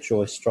third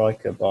choice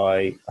striker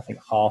by, I think,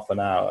 half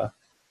an hour.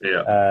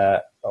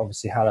 Yeah.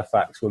 Obviously,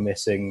 Halifax were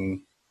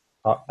missing,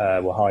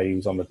 Hyde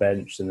was on the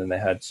bench, and then they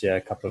had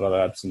a couple of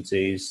other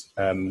absentees.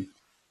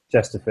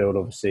 Chesterfield,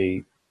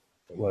 obviously,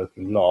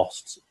 Woking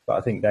lost, but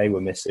I think they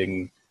were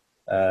missing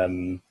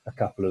a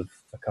couple of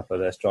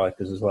their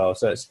strikers as well.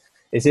 So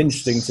it's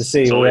interesting to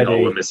see already.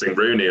 Solihull were missing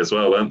Rooney as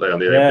well, weren't they, on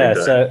the opening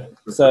day?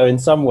 So in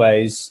some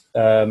ways,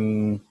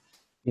 that's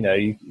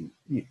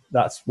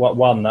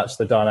that's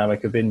the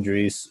dynamic of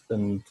injuries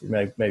and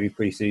maybe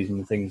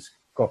pre-season things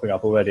cropping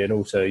up already. And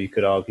also you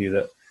could argue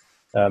that,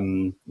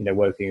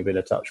 Woking have been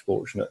a touch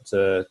fortunate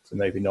to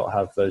maybe not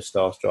have those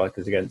star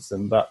strikers against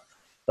them. But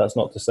that's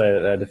not to say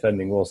that their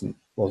defending wasn't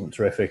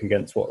terrific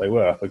against what they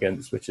were up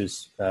against, which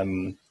is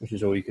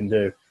all you can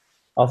do.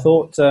 I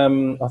thought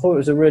it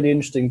was a really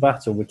interesting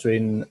battle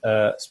between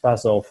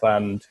Spazov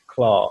and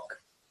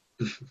Clark.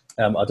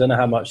 I don't know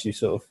how much you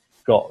sort of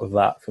got of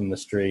that from the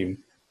stream,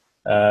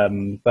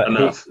 but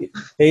enough.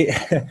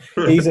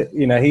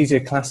 he's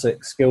your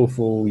classic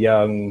skillful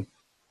young,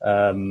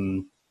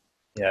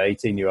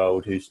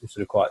 18-year-old who's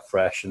sort of quite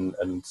fresh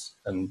and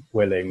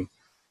willing,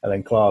 and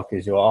then Clark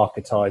is your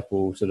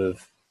archetypal sort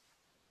of.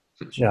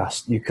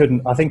 You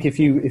couldn't. I think if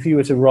you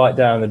were to write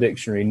down the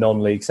dictionary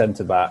non-league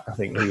centre back, I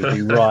think he would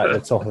be right at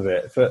the top of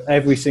it. For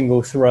every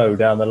single throw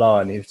down the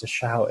line, he was just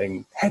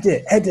shouting, "Head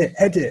it, head it,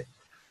 head it!"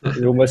 It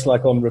was almost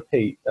like on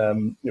repeat.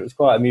 It was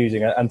quite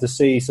amusing, and to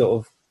see sort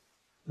of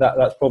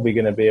that's probably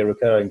going to be a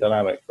recurring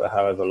dynamic for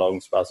however long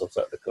Spazov's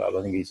at the club.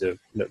 I think he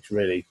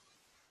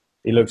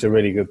looks a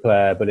really good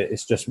player, but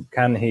it's just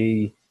can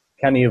he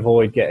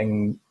avoid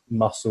getting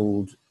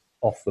muscled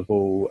off the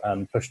ball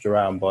and pushed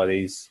around by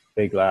these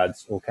big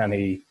lads, or can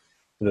he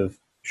sort of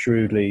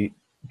shrewdly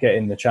get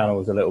in the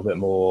channels a little bit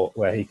more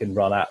where he can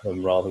run at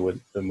them rather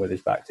than with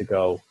his back to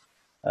goal?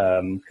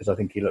 Because I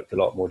think he looked a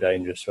lot more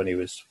dangerous when he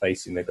was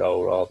facing the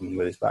goal rather than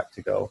with his back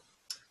to goal.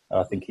 And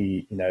I think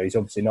he's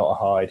obviously not a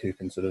Hyde who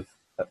can sort of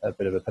a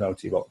bit of a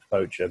penalty box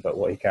poacher, but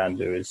what he can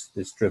do is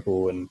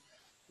dribble and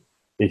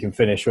he can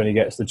finish when he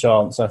gets the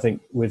chance. I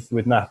think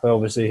with Napa,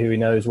 obviously, who he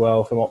knows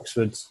well from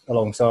Oxford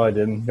alongside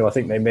him, who I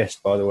think they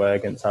missed, by the way,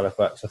 against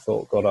Halifax. I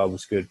thought Goddard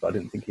was good, but I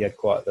didn't think he had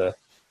quite the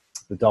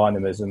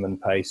dynamism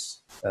and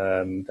pace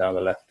down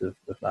the left of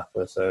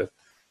Napa. So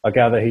I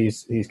gather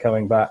he's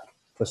coming back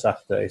for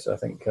Saturday. So I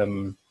think,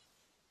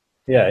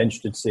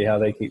 interested to see how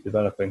they keep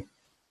developing.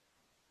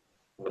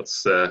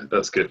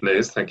 That's good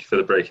news. Thank you for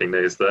the breaking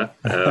news there.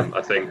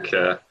 I think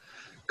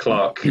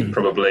Clark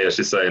probably, as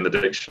you say, in the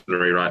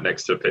dictionary, right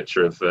next to a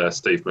picture of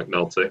Steve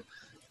McNulty.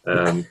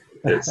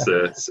 It's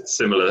a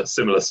similar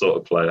sort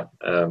of player.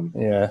 And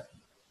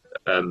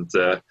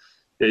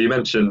you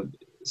mentioned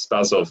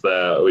Spazov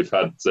there. We've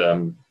had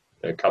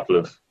a couple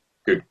of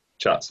good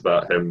chats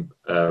about him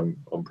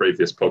on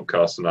previous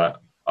podcasts, and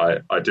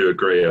I do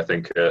agree. I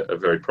think a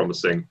very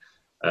promising,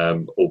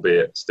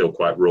 albeit still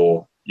quite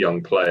raw,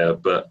 young player.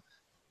 But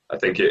I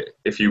think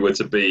if you were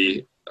to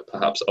be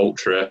perhaps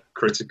ultra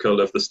critical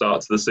of the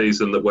start to the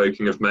season that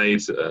Woking have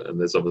made, and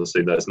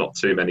there's not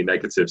too many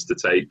negatives to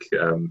take.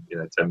 10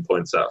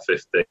 points out of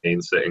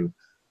 15, sitting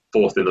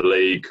fourth in the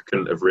league,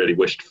 couldn't have really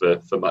wished for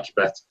much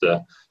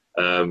better.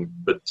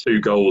 But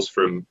 2 goals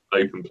from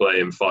open play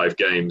in 5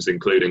 games,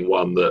 including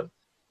one that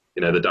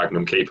the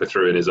Dagenham keeper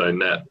threw in his own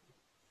net.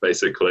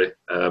 Basically,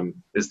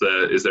 is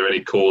there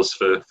any cause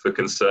for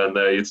concern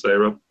there? You'd say,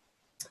 Rob?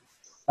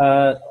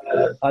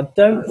 I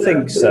don't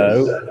think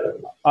so.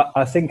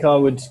 I think I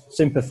would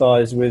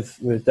sympathise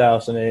with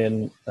Douse and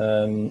Ian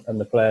and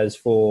the players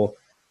for,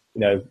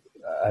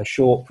 a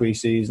short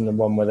pre-season and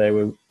one where they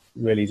were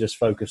really just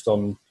focused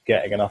on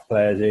getting enough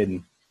players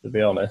in, to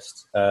be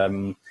honest.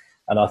 And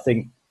I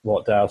think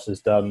what Douse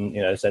has done,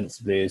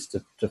 sensibly, is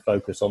to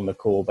focus on the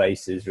core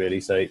bases, really.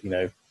 So,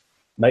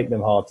 make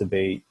them hard to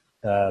beat,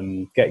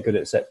 get good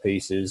at set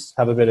pieces,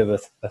 have a bit of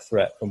a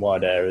threat from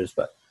wide areas.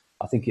 But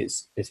I think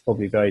it's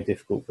probably very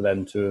difficult for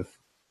them to have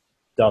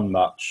done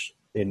much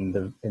in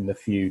the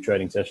few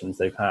training sessions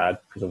they've had,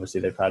 because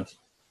obviously they've had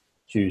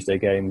Tuesday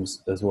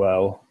games as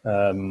well.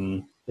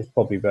 It's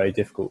probably very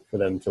difficult for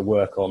them to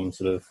work on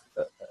sort of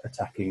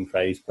attacking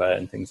phase play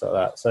and things like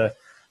that. So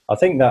I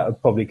think that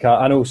would probably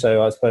cut. And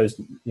also, I suppose,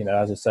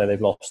 as I say,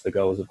 they've lost the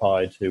goals of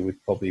Hyde, who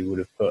would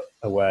have put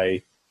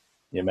away,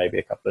 maybe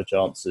a couple of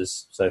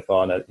chances so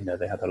far.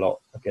 They had a lot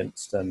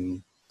against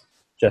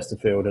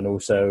Chesterfield, and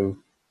also,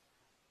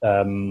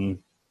 the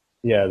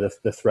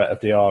threat of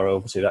Diarra.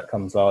 Obviously, that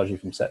comes largely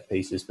from set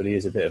pieces, but he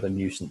is a bit of a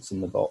nuisance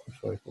in the box,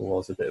 or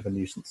was a bit of a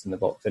nuisance in the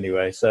box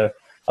anyway. So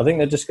I think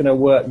they're just going to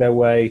work their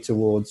way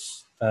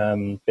towards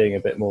being a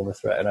bit more of a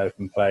threat in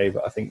open play.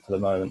 But I think for the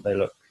moment they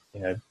look,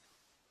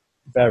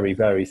 very,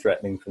 very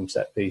threatening from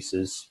set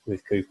pieces,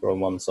 with Cooper on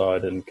one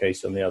side and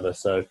Case on the other.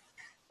 So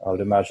I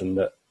would imagine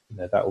that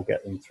that will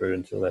get them through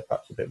until they're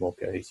perhaps a bit more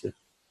cohesive.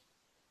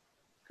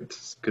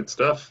 Good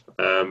stuff.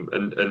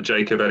 And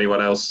Jacob,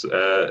 anyone else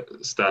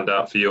stand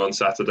out for you on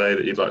Saturday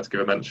that you'd like to give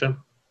a mention?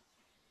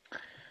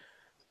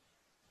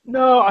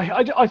 No,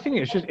 I think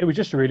it was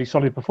just a really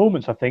solid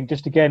performance. I think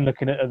just again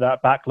looking at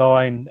that back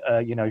line,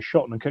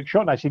 Shotton and Cook.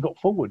 Shotton actually got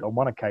forward on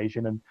one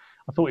occasion, and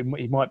I thought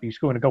he might be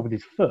scoring a goal with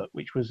his foot,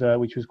 which was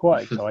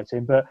quite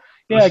exciting. But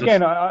yeah,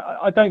 again,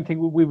 I don't think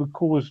we would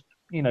cause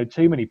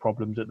too many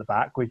problems at the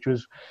back, which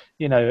was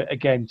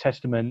again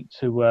testament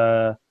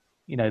to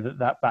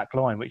that back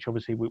line, which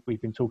obviously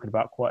we've been talking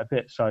about quite a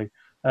bit. So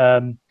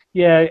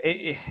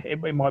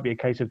it might be a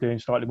case of doing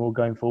slightly more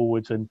going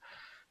forwards, and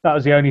that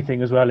was the only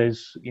thing, as well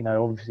as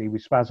obviously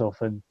with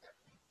Spazov, and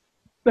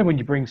then when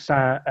you bring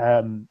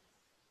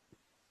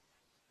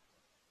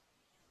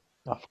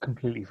I've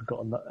completely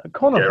forgotten that.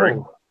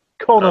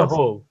 Connor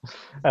Hall.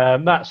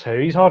 That's who.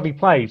 He's hardly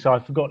played, so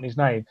I've forgotten his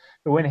name.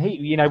 But when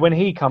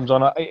he comes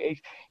on,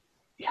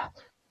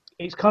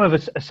 it's kind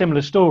of a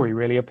similar story,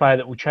 really. A player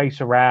that will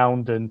chase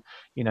around, and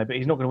but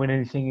he's not going to win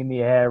anything in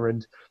the air,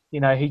 and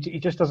he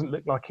just doesn't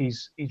look like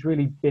he's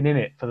really been in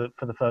it for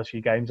the first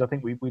few games. I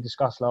think we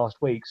discussed last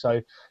week.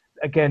 So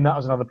again, that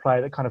was another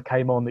player that kind of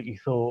came on that you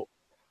thought,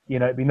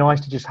 it'd be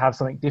nice to just have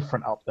something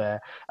different up there.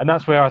 And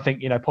that's where I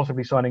think,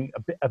 possibly signing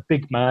a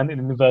big man, in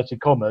inverted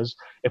commas,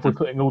 if we're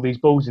putting all these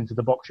balls into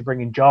the box, you're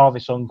bringing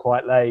Jarvis on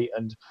quite late,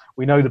 and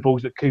we know the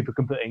balls that Cooper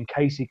can put in,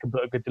 Casey can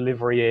put a good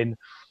delivery in,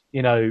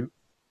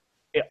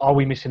 are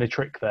we missing a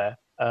trick there?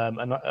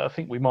 And I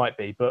think we might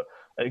be, but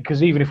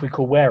because even if we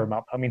call Wareham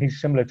up, I mean, he's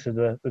similar to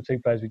the two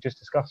players we just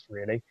discussed,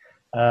 really.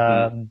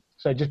 So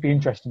it'd just be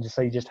interesting to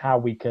see just how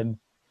we can,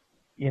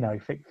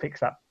 fix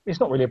that. It's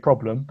not really a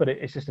problem, but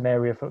it's just an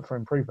area for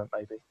improvement,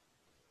 maybe.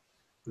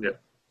 Yeah.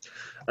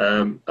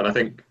 And I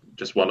think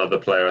just one other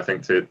player, I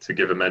think, to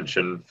give a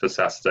mention for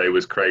Saturday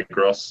was Craig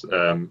Ross.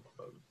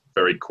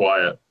 Very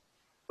quiet,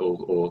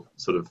 or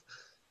sort of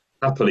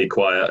happily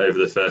quiet over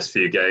the first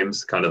few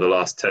games, kind of the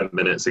last 10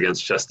 minutes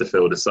against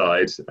Chesterfield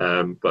aside.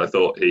 But I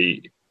thought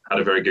he had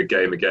a very good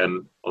game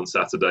again on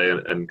Saturday,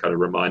 and kind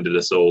of reminded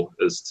us all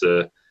as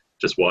to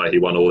just why he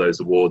won all those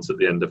awards at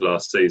the end of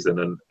last season.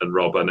 And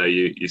Rob, I know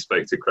you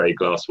spoke to Craig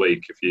last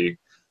week. If you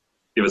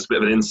give us a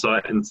bit of an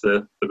insight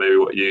into maybe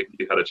what you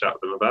had a chat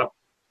with him about.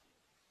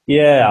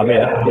 Yeah, I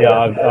mean,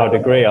 I'd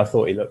agree. I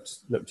thought he looked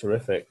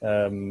terrific.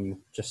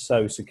 Just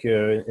so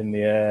secure in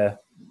the air,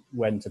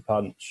 when to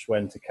punch,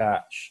 when to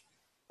catch.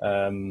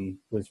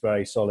 Was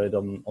very solid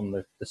on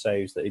the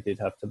saves that he did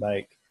have to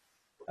make.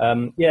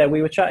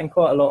 We were chatting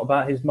quite a lot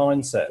about his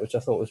mindset, which I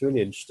thought was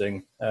really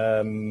interesting.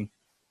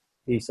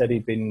 He said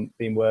he'd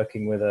been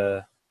working with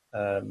a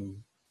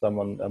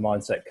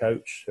mindset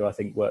coach who I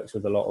think works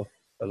with a lot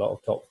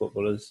of top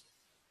footballers.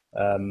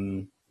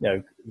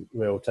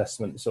 Real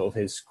testament to sort of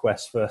his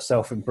quest for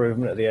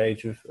self-improvement at the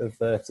age of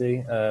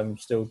 30.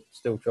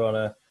 Still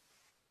trying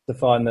to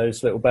find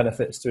those little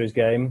benefits to his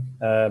game.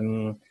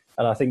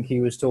 And I think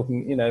he was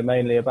talking,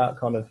 mainly about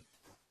kind of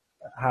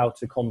how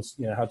to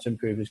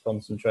improve his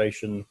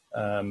concentration,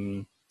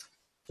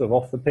 sort of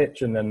off the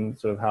pitch, and then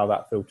sort of how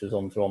that filters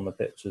onto on the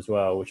pitch as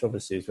well, which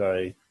obviously is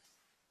very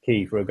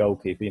key for a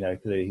goalkeeper.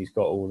 Clearly he's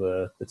got all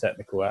the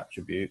technical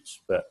attributes,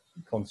 but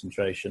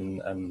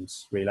concentration and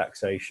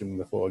relaxation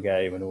before a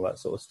game and all that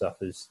sort of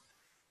stuff is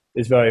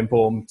very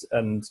important.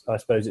 And I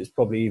suppose it's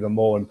probably even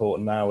more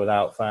important now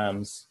without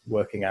fans,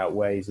 working out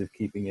ways of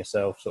keeping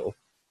yourself sort of,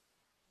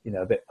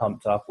 a bit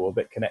pumped up or a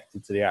bit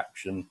connected to the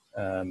action.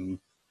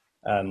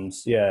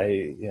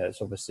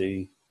 It's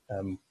obviously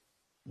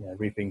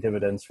reaping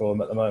dividends for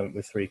him at the moment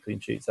with 3 clean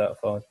sheets out of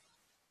 5.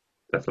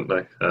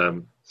 definitely.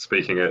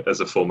 Speaking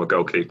as a former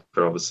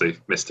goalkeeper, obviously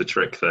missed a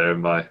trick there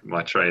in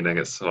my training.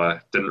 It's why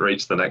I didn't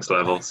reach the next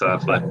level,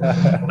 sadly.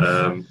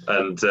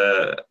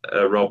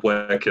 Rob,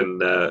 where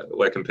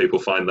can people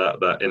find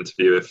that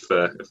interview if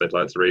they'd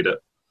like to read it?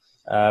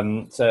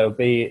 So it'll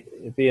be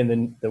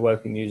in the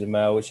Woking News and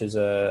Mail, which is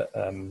a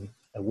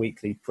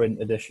weekly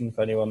print edition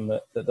for anyone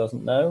that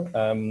doesn't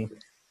know.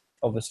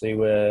 Obviously,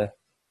 we're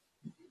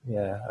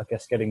I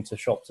guess getting to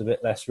shops a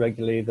bit less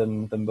regularly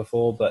than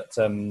before, but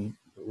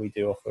we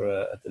do offer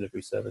a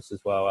delivery service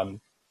as well,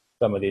 and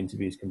some of the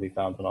interviews can be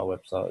found on our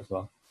website as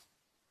well.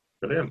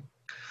 Brilliant.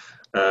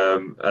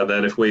 And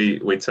then if we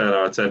turn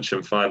our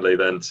attention finally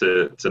then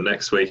to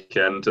next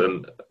weekend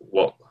and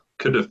what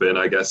could have been,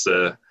 I guess,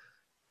 a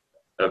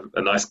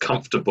nice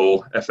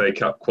comfortable FA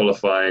Cup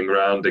qualifying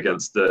round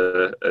against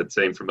a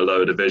team from a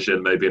lower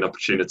division, maybe an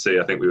opportunity.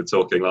 I think we were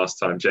talking last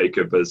time,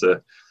 Jacob, as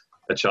a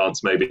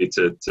chance maybe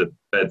to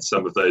bed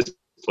some of those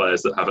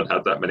players that haven't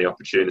had that many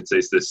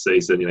opportunities this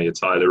season. You know, your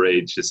Tyler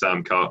Reid, your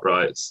Sam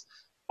Cartwrights,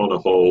 Connor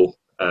Hall.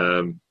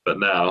 But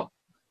now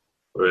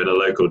we're in a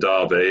local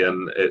derby,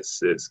 and it's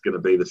going to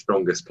be the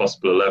strongest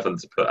possible 11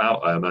 to put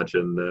out, I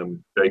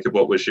imagine. Jacob,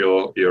 what was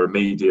your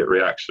immediate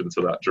reaction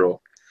to that draw?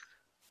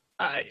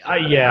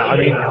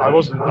 I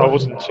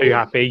wasn't too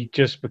happy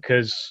just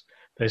because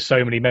there's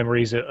so many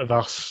memories of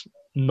us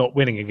not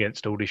winning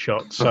against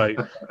Aldershot. So,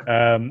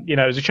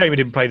 it was a shame we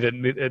didn't play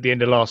at the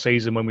end of last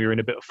season when we were in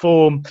a bit of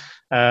form.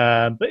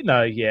 But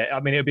no,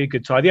 it'll be a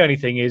good tie. The only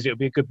thing is it'll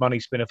be a good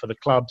money spinner for the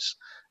clubs,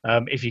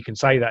 if you can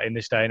say that in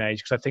this day and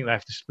age, because I think they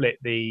have to split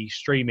the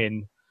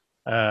streaming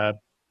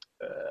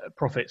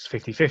profits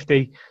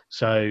 50-50.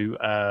 So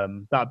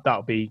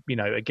that'll be,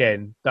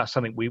 again, that's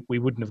something we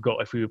wouldn't have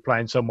got if we were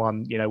playing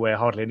someone, where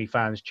hardly any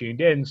fans tuned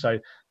in. So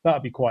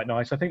that'd be quite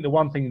nice. I think the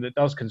one thing that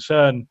does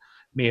concern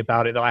me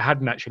about it that I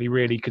hadn't actually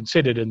really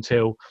considered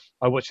until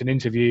I watched an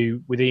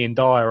interview with Ian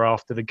Dyer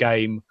after the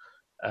game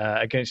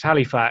against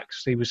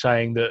Halifax. He was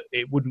saying that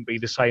it wouldn't be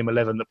the same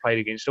 11 that played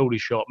against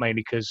Aldershot,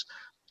 mainly because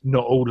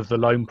not all of the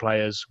loan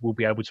players will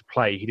be able to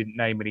play. He didn't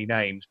name any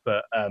names,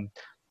 but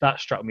that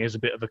struck me as a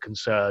bit of a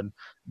concern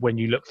when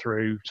you look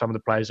through some of the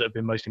players that have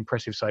been most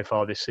impressive so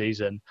far this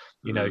season.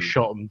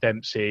 Shotton,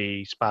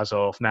 Dempsey,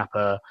 Spazov,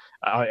 Napper.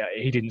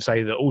 He didn't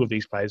say that all of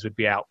these players would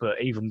be out,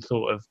 but even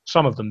thought of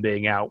some of them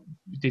being out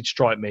did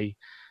strike me,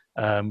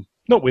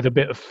 not with a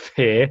bit of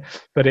fear,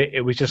 but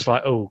it was just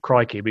like, oh,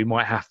 crikey, we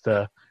might have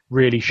to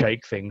really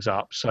shake things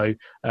up. So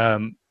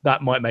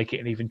that might make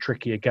it an even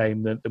trickier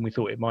game than we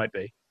thought it might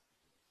be.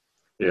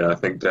 Yeah, I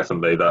think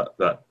definitely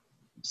that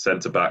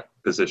centre-back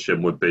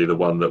position would be the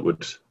one that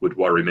would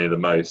worry me the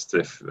most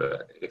if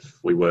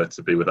we were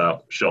to be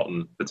without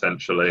Shotton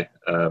potentially.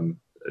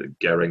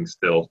 Gehring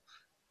still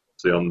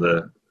on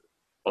the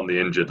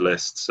injured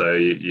list, so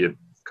you're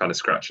kind of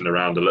scratching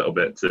around a little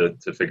bit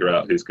to figure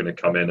out who's going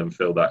to come in and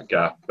fill that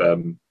gap.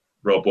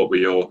 Rob, what were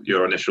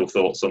your initial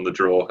thoughts on the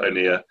draw?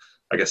 Only a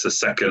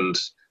second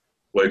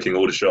Woking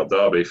Aldershot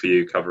derby for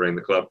you covering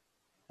the club.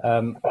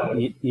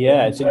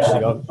 It's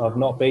interesting. I've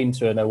not been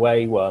to an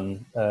away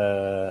one.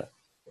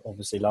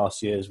 Obviously,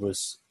 last year's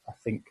was, I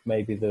think,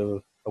 maybe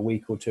a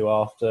week or two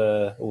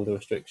after all the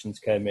restrictions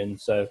came in.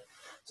 So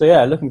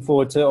yeah, looking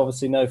forward to it.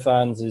 Obviously, no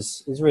fans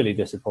is really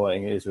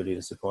disappointing. It is really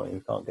disappointing.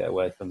 We can't get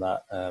away from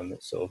that.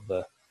 It's sort of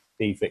the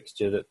key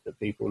fixture that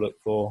people look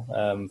for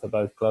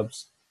both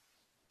clubs.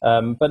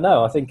 But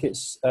no, I think I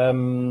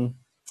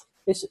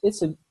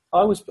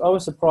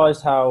was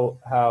surprised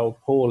how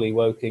poorly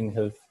Woking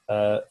have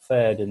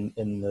fared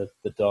in the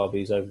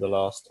derbies over the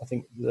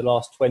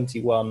last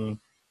 21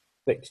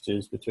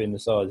 fixtures between the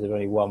sides. They've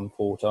only won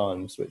 4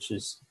 times, which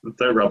is,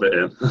 don't rub it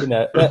in.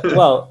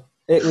 Well,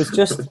 it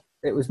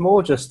was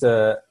more just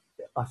I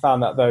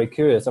found that very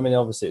curious. I mean,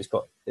 obviously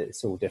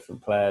it's all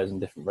different players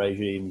and different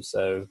regimes,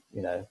 so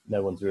no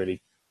one's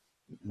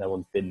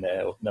been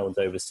there, or no one's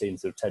overseen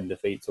sort of 10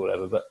 defeats or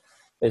whatever. But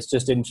it's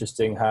just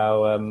interesting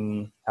how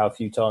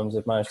few times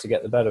they've managed to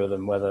get the better of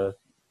them. Whether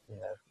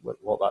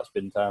what that's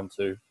been down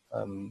to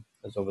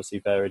has obviously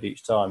varied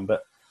each time,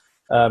 but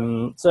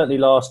certainly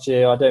last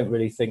year I don't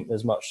really think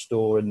there's much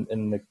store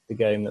in the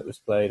game that was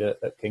played at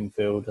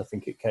Kingfield. I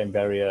think it came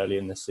very early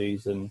in the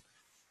season.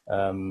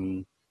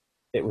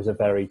 It was a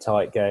very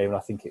tight game. I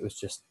think it was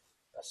just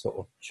a sort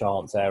of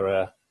chance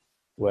error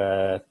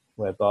where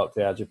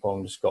Barclay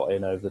Ajapong just got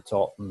in over the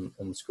top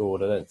and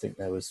scored. I don't think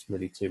there was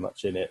really too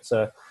much in it.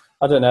 So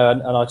I don't know.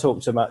 And I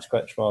talked to Max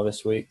Kretschmar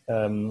this week,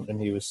 and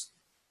he was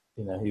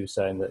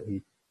saying that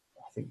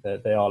I think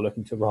that they are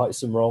looking to right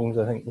some wrongs.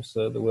 I think was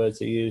the words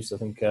he used. I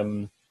think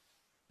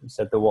he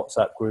said the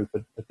WhatsApp group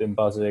had been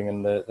buzzing,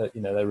 and that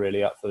they're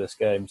really up for this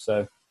game.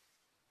 So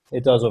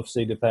it does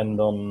obviously depend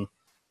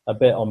a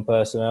bit on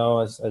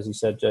personnel, as you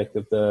said,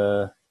 Jacob.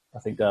 I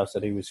think Dale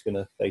said he was going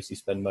to basically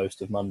spend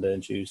most of Monday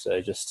and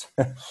Tuesday just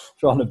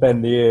trying to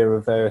bend the ear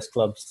of various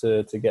clubs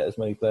to get as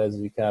many players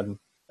as he can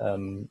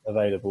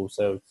available.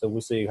 So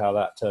we'll see how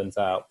that turns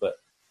out. But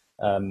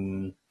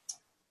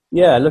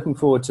Yeah, looking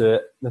forward to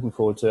it.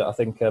 I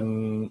think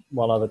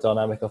one other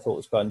dynamic I thought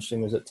was quite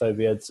interesting was that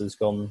Toby Edser's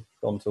gone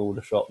to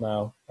Aldershot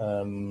now,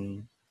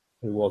 who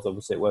was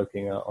obviously at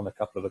Woking on a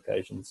couple of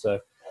occasions. So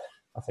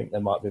I think there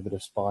might be a bit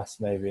of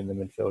spice maybe in the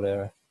midfield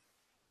area.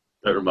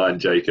 Don't remind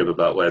Jacob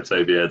about where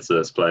Toby Edser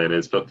is playing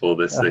his football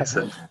this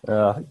season.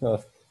 I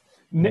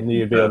knew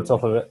you'd be on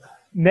top of it.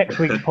 Next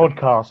week's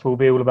podcast will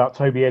be all about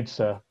Toby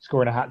Edser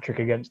scoring a hat-trick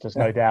against us,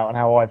 no doubt, and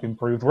how I've been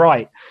proved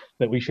right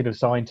that we should have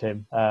signed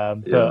him. My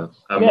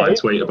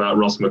tweet about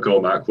Ross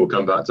McCormack will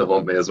come back to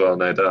haunt me as well,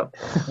 no doubt.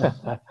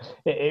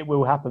 It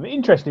will happen.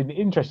 Interesting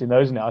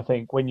though, isn't it? I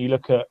think when you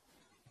look at,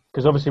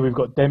 because obviously we've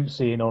got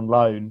Dempsey in on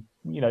loan,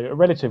 a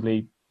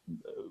relatively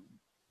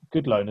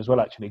good loan as well,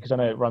 actually, because I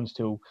know it runs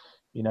till,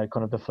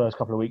 kind of the first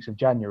couple of weeks of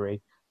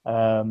January.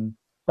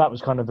 That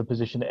was kind of the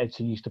position that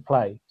Edser used to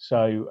play.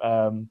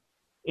 So,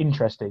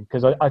 interesting,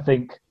 because I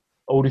think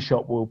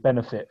Aldershot will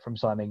benefit from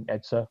signing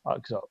Edser,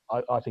 because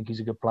I think he's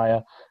a good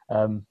player,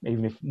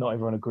 even if not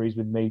everyone agrees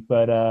with me.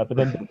 But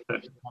then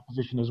that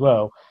position as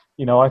well,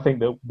 I think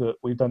that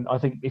we've done. I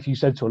think if you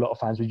said to a lot of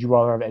fans, would you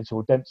rather have Edser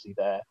or Dempsey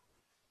there?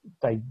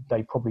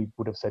 They probably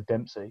would have said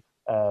Dempsey.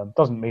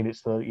 Doesn't mean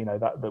it's the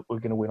that we're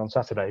going to win on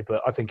Saturday,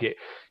 but I think it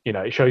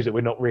shows that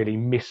we're not really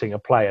missing a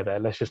player there.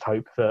 Let's just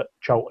hope that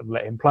Charlton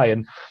let him play.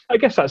 And I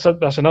guess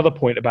that's another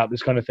point about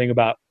this kind of thing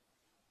about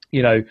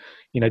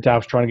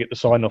Dow's trying to get the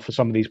sign off for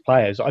some of these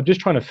players. I'm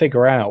just trying to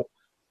figure out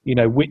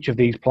which of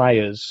these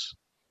players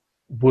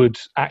would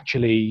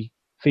actually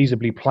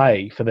feasibly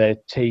play for their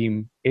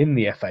team in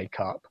the FA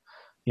Cup.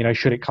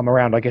 Should it come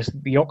around? I guess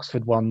the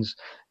Oxford ones,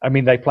 I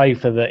mean, they play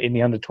in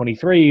the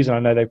under-23s, and I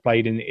know they've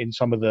played in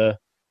some of the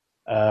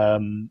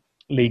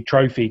league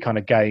trophy kind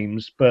of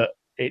games, but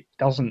it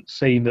doesn't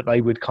seem that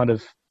they would kind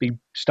of be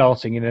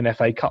starting in an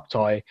FA Cup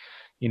tie.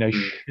 Even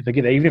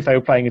if they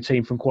were playing a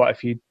team from quite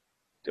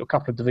a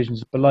couple of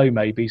divisions below,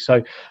 maybe.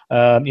 So,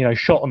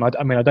 Shotton,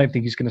 I don't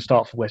think he's going to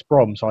start for West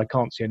Brom, so I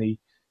can't see any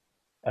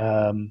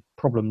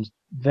problems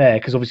there,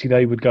 because obviously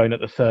they would go in at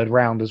the third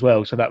round as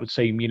well, so that would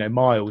seem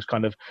miles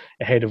kind of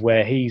ahead of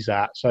where he's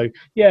at. So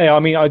yeah,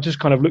 I just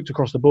kind of looked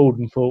across the board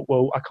and thought,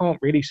 well, I can't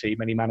really see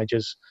many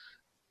managers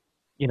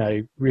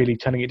really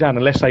turning it down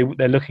unless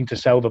they're looking to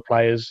sell the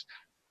players.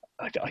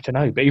 I don't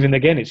know, but even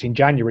again, it's in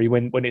January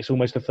when it's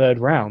almost the third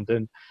round,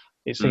 and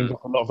it seems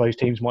like a lot of those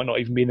teams might not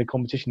even be in the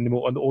competition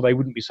anymore, or they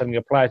wouldn't be selling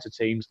a player to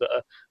teams that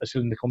are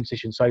still in the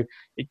competition. So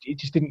it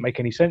just didn't make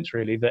any sense,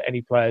 really, that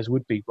any players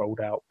would be rolled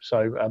out.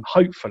 So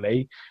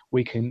hopefully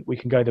we can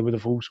go there with a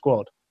full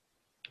squad.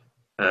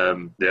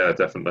 Yeah,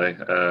 definitely.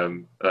 I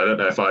don't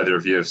know if either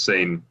of you have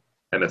seen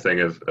anything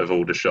of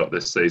Aldershot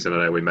this season.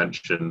 I know we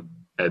mentioned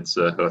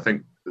Edser, who I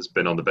think has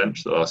been on the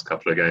bench the last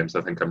couple of games.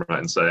 I think I'm right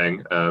in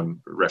saying.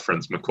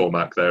 Reference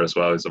McCormack there as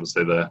well. Is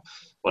obviously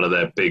one of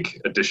their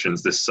big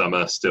additions this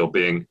summer, still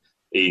being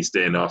eased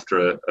in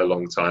after a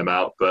long time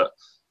out. But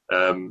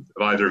have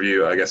either of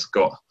you, I guess,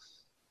 got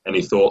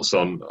any thoughts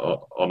on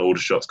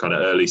Aldershot's kind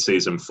of early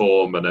season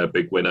form and a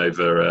big win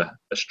over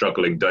a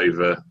struggling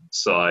Dover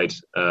side,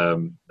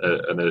 and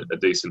a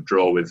decent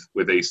draw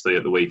with Eastleigh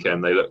at the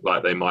weekend? They look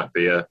like they might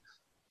be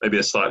maybe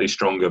a slightly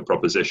stronger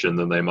proposition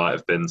than they might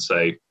have been,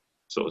 say,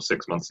 sort of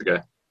 6 months ago.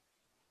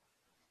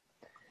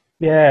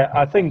 Yeah,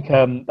 I think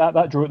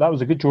that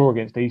was a good draw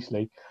against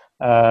Eastleigh.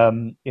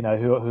 Who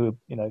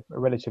a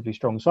relatively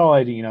strong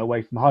side,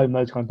 away from home,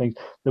 those kind of things.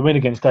 The win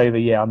against Dover,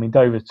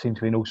 Dover seem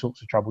to be in all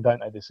sorts of trouble,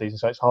 don't they, this season?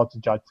 So it's hard to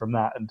judge from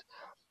that. And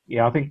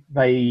I think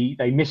they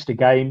missed a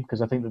game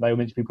because I think that they were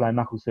meant to be playing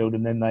Macclesfield,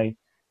 and then they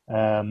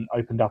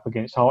opened up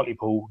against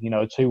Hartlepool, a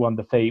 2-1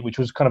 defeat, which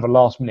was kind of a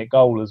last-minute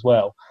goal as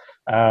well.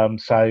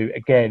 So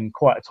again,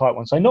 quite a tight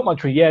one. So not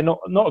much,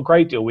 not a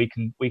great deal we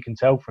can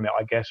tell from it,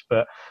 I guess.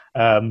 But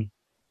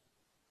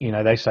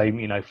they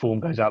say form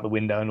goes out the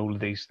window and all of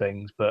these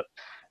things, but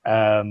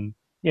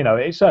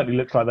it certainly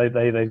looks like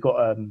they've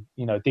got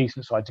a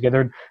decent side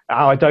together. And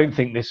I don't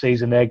think this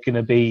season they're going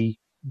to be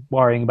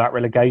worrying about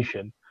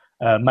relegation.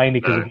 Mainly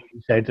because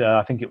you said,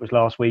 I think it was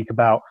last week,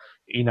 about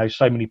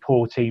so many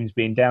poor teams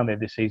being down there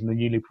this season, the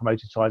newly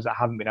promoted sides that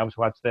haven't been able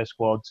to add to their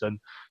squads, and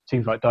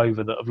teams like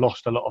Dover that have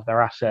lost a lot of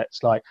their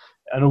assets, like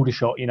an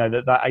Aldershot,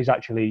 that is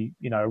actually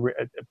a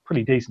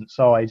pretty decent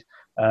side.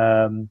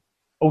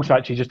 Also,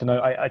 actually, just to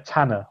know,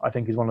 Tanner, I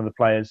think, is one of the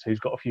players who's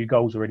got a few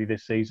goals already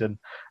this season,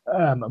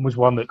 and was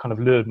one that kind of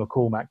lured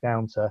McCormack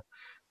down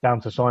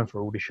to sign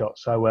for Aldershot.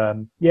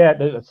 So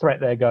there's a threat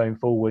there going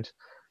forward.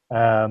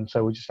 So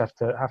we'll just have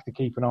to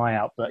keep an eye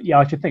out. But yeah,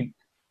 I should think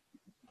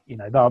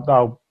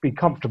they'll be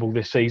comfortable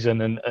this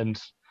season,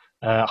 and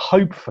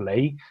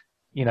hopefully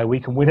we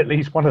can win at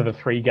least one of the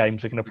 3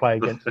 games we're going to play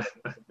against.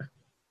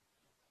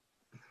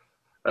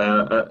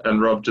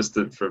 And Rob, just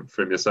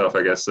from yourself,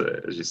 I guess,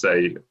 as you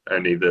say,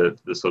 only the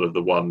sort of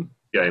the one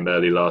game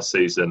early last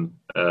season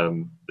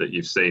that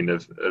you've seen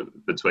of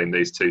between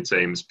these two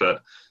teams.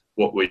 But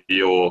what were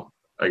your,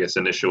 I guess,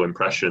 initial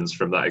impressions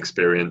from that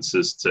experience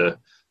as to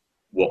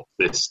what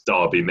this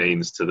derby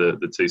means to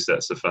the two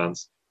sets of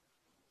fans?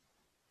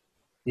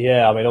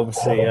 Yeah,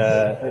 obviously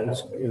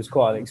it was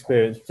quite an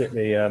experience,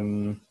 particularly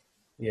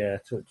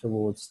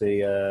towards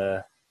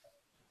the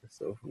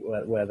sort of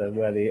where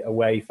the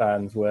away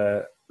fans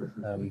were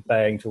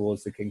baying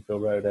towards the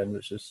Kingfield Road end,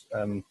 which is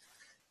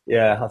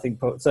I think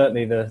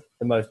certainly the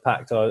most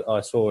packed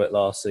I saw it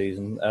last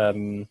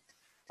season.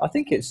 I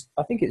think it's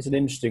an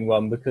interesting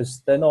one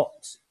because they're not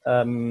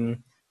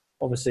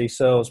obviously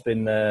Searle's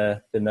been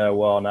there a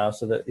while now,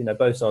 so that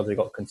both sides have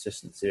got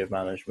consistency of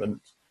management,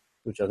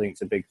 which I think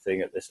is a big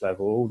thing at this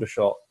level.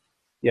 Aldershot,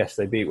 yes,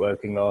 they beat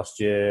Woking last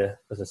year.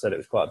 As I said, it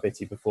was quite a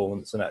bitty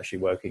performance, and actually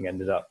Woking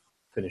ended up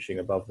finishing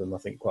above them, I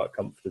think, quite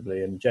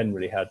comfortably, and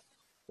generally had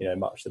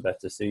much the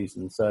better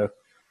season. So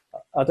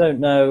I don't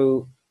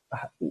know,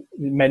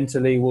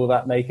 mentally, will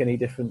that make any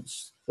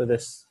difference for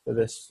this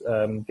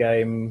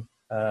game?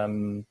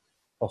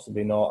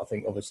 Possibly not. I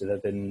think obviously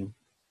there've been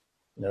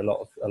a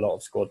lot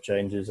of squad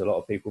changes. A lot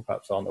of people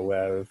perhaps aren't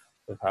aware of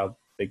how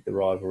big the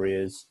rivalry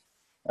is.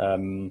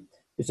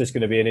 It's just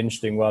going to be an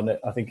interesting one.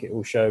 I think it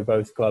will show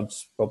both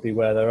clubs probably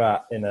where they're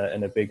at in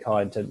a big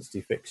high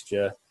intensity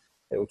fixture.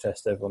 It will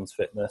test everyone's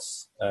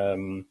fitness.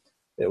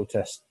 It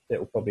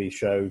will probably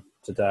show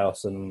to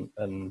Douse and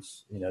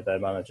their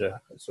manager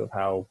sort of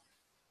how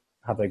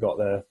have they got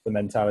the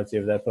mentality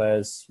of their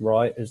players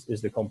right?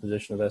 Is the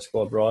composition of their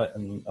squad right?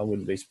 And I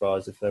wouldn't be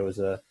surprised if there was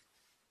a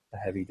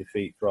heavy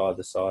defeat for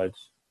either side.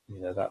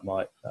 That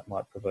might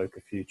provoke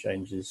a few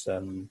changes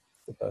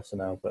for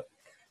personnel. But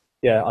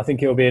yeah, I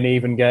think it'll be an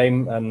even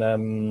game.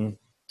 And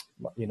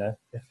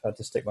if I had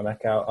to stick my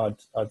neck out,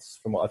 I'd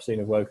from what I've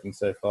seen of Woking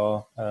so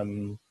far,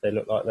 they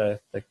look like they're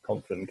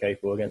confident and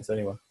capable against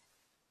anyone.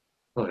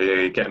 Well,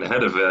 you're getting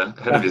ahead of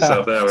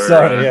yourself there.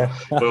 Sorry, yeah.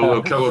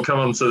 We'll come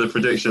on to the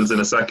predictions in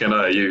a second.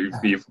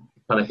 You've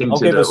kind of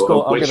hinted at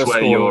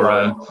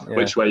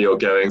which way you're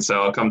going.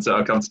 So I'll come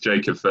to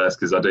Jacob first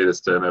because I do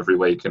this to him every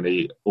week, and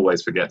he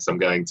always forgets I'm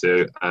going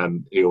to,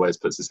 and he always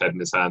puts his head in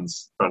his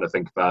hands trying to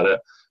think about it.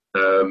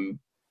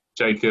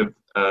 Jacob,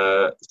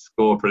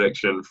 score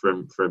prediction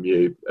from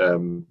you,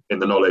 in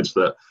the knowledge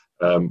that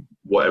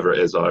whatever it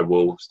is, I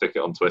will stick it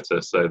on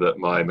Twitter so that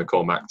my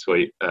McCormack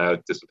tweet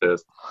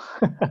disappears.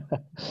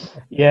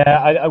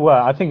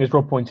 I think as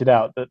Rob pointed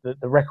out, that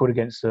the record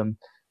against them,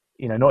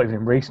 not even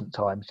in recent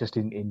times, just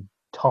in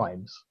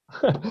times,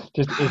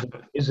 just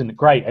isn't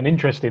great. And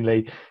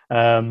interestingly,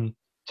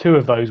 two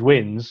of those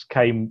wins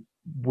came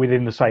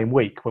within the same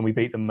week when we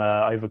beat them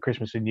over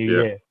Christmas and New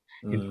Year.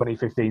 In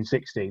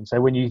 2015-16.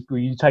 So when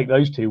you take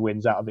those two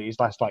wins out of it, it's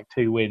like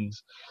two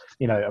wins,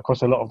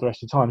 across a lot of the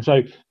rest of the time.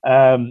 So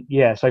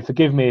so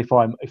forgive me if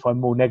I'm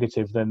more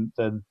negative than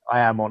I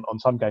am on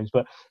some games,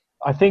 but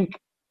I think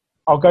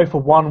I'll go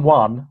for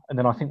 1-1, and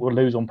then I think we'll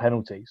lose on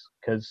penalties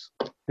because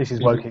this is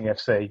Woking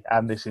FC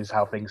and this is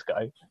how things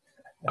go.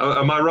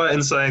 Am I right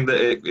in saying that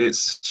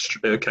it's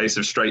a case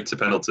of straight to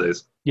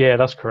penalties? Yeah,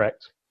 that's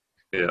correct.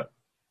 Yeah.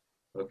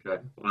 Okay.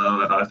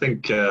 Well, I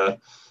think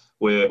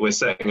we're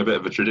setting a bit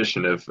of a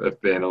tradition of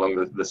being along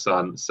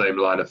the same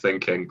line of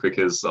thinking,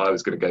 because I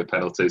was going to go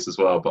penalties as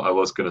well, but I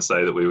was going to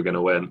say that we were going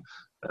to win.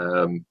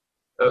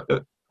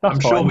 I'm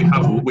sure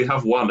we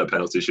have won a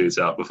penalty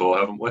shootout before,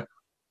 haven't we?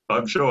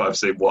 I'm sure I've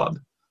seen one.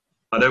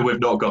 I know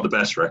we've not got the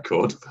best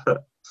record.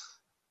 But...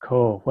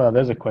 Cool. Well,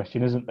 there's a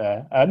question, isn't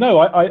there? No,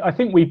 I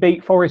think we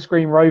beat Forest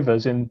Green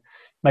Rovers in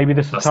maybe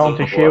the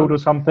Setanta Shield or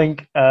something.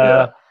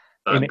 That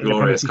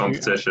glorious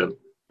competition.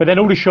 But then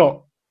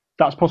Aldershot,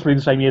 that's possibly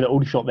the same year that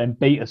Aldershot then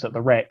beat us at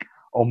the Rec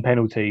on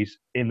penalties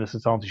in the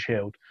Setanta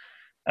Shield.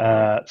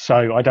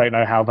 So I don't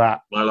know how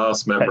that... My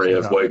last memory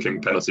of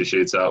Woking penalty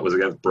shootout was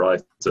against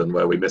Brighton,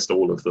 where we missed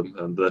all of them,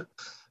 and the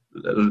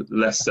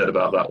less said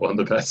about that one,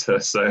 the better.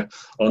 So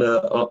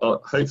on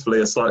hopefully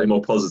a slightly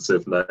more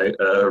positive note,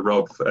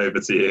 Rob, over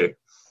to you.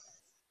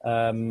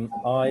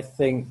 I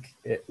think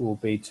it will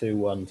be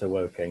 2-1 to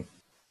Woking.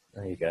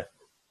 There you go.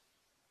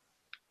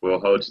 We'll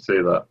hold you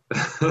to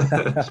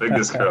that.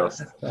 Fingers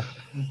crossed.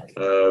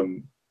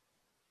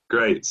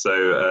 Great.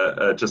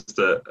 So just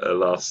a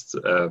last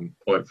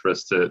point for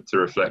us to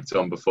reflect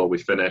on before we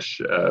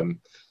finish.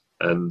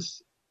 And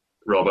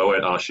Rob, I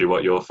won't ask you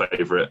what your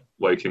favourite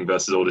Woking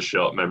versus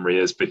Aldershot memory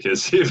is,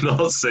 because you've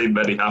not seen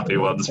many happy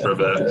ones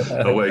from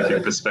a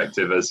Woking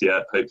perspective as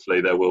yet.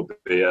 Hopefully there will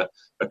be a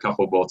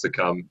couple more to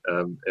come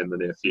in the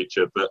near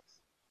future. But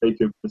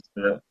Jacob,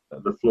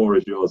 the floor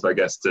is yours, I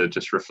guess, to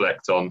just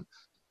reflect on.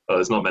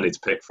 There's not many to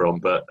pick from,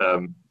 but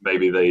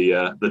maybe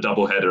the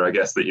double header, I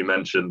guess, that you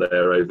mentioned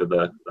there over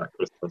that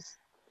Christmas.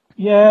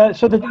 Yeah,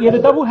 so the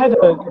double header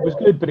was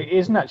good, but it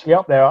isn't actually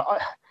up there.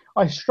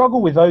 I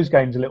struggle with those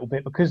games a little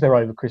bit because they're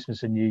over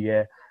Christmas and New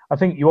Year. I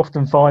think you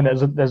often find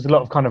there's a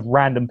lot of kind of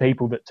random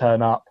people that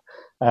turn up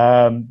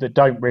that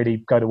don't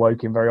really go to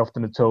Woking very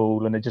often at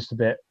all, and they're just a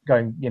bit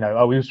going,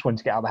 we just want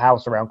to get out of the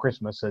house around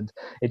Christmas, and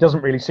it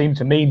doesn't really seem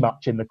to mean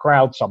much in the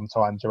crowd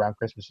sometimes around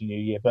Christmas and New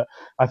Year. But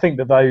I think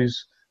that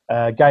those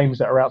games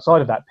that are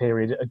outside of that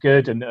period are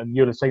good, and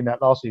you'll have seen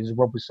that last season, as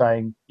Rob was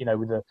saying,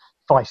 with the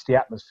feisty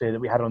atmosphere that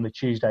we had on the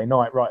Tuesday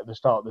night right at the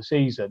start of the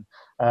season.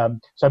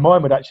 So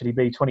mine would actually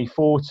be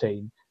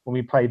 2014 when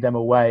we played them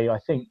away. I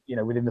think,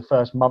 within the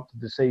first month of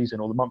the season,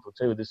 or the month or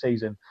two of the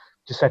season,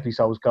 Giuseppe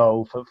Sol's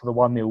goal for the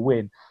 1-0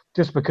 win,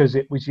 just because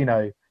it was,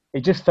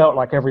 it just felt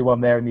like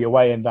everyone there in the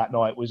away end that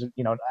night was, an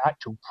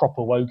actual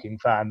proper Woking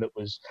fan that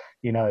was,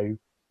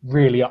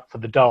 really up for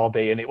the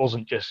derby. And it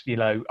wasn't just,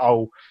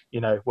 well,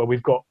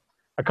 we've got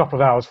a couple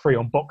of hours free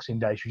on Boxing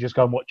Day, should we just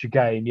go and watch a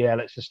game? Yeah,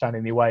 let's just stand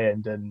in the away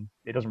end and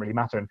it doesn't really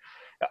matter. And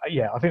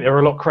I think there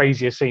were a lot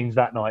crazier scenes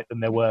that night than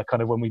there were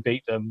kind of when we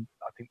beat them,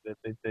 I think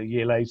the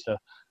year later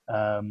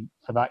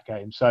for that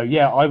game. So,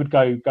 I would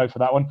go for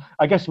that one.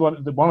 I guess one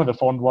of the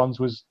fond ones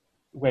was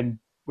when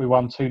we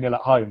won 2-0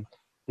 at home,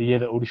 the year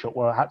that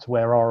Aldershot had to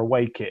wear our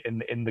away kit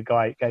in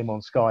the game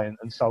on Sky, and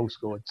Sol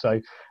scored. So,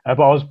 but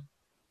I was,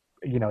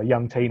 a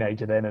young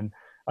teenager then, and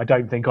I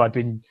don't think I'd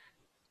been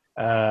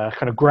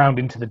kind of ground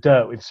into the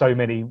dirt with so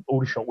many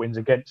Aldershot wins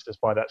against us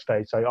by that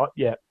stage. So,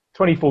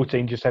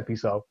 2014, Giuseppe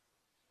Sol.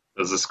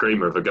 There was a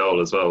screamer of a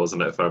goal as well,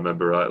 wasn't it, if I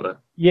remember rightly?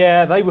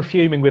 Yeah, they were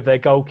fuming with their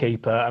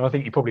goalkeeper, and I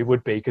think he probably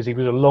would be, because he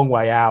was a long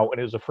way out and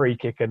it was a free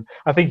kick, and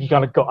I think he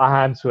kind of got a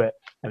hand to it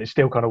and it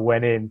still kind of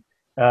went in.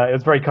 It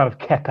was very kind of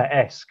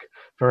Kepa-esque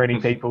for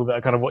any people that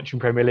are kind of watching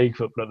Premier League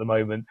football at the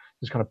moment,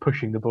 just kind of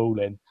pushing the ball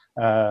in.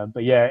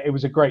 But it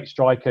was a great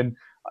strike, and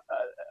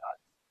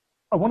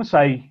I want to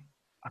say,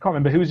 I can't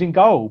remember who was in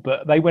goal,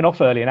 but they went off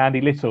early, and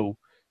Andy Little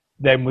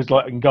then was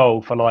like in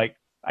goal for like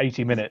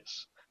 80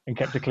 minutes and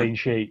kept a clean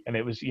sheet. And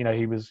it was,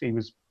 he was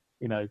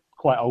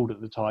quite old at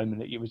the time, and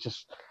it was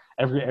just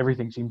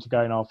everything seemed to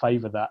go in our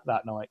favour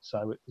that night.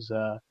 So it was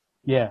a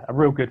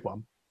real good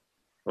one.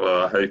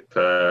 Well, I hope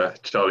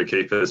Charlie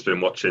Keeper has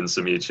been watching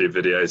some YouTube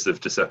videos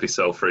of Giuseppe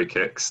Sol free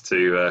kicks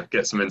to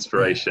get some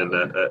inspiration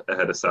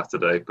ahead of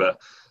Saturday. But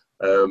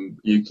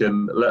you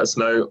can let us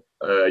know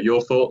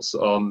your thoughts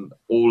on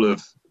all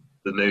of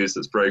the news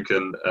that's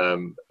broken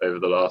over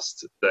the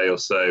last day or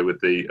so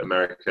with the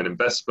American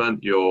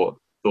investment, your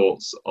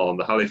thoughts on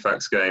the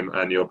Halifax game,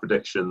 and your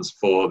predictions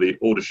for the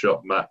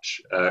Aldershot match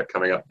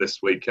coming up this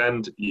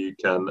weekend. You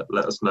can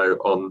let us know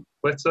on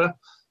Twitter.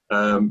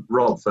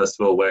 Rob, first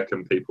of all, where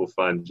can people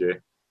find you?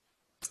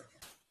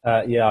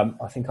 I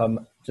think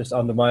I'm just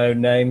under my own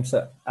name,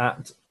 so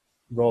at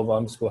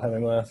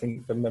Rob_Hemingway, I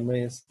think from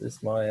memory is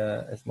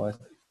my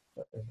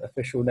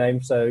official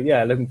name. So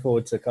looking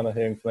forward to kind of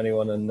hearing from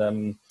anyone,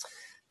 and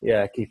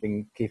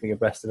keeping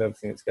abreast of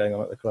everything that's going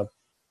on at the club.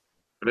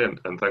 Brilliant,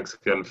 and thanks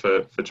again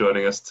for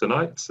joining us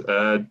tonight.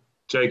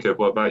 Jacob,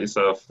 what about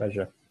yourself?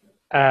 Pleasure.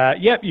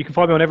 You can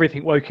find me on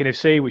Everything Woking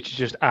FC, which is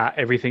just at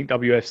Everything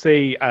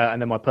WFC, and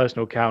then my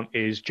personal account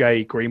is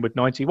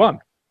jgreenwood91.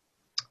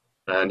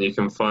 And you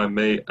can find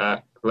me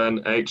at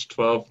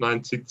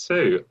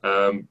GlennH1292.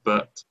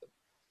 But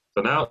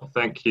for now,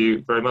 thank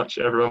you very much,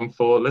 everyone,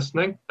 for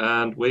listening,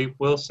 and we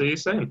will see you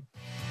soon.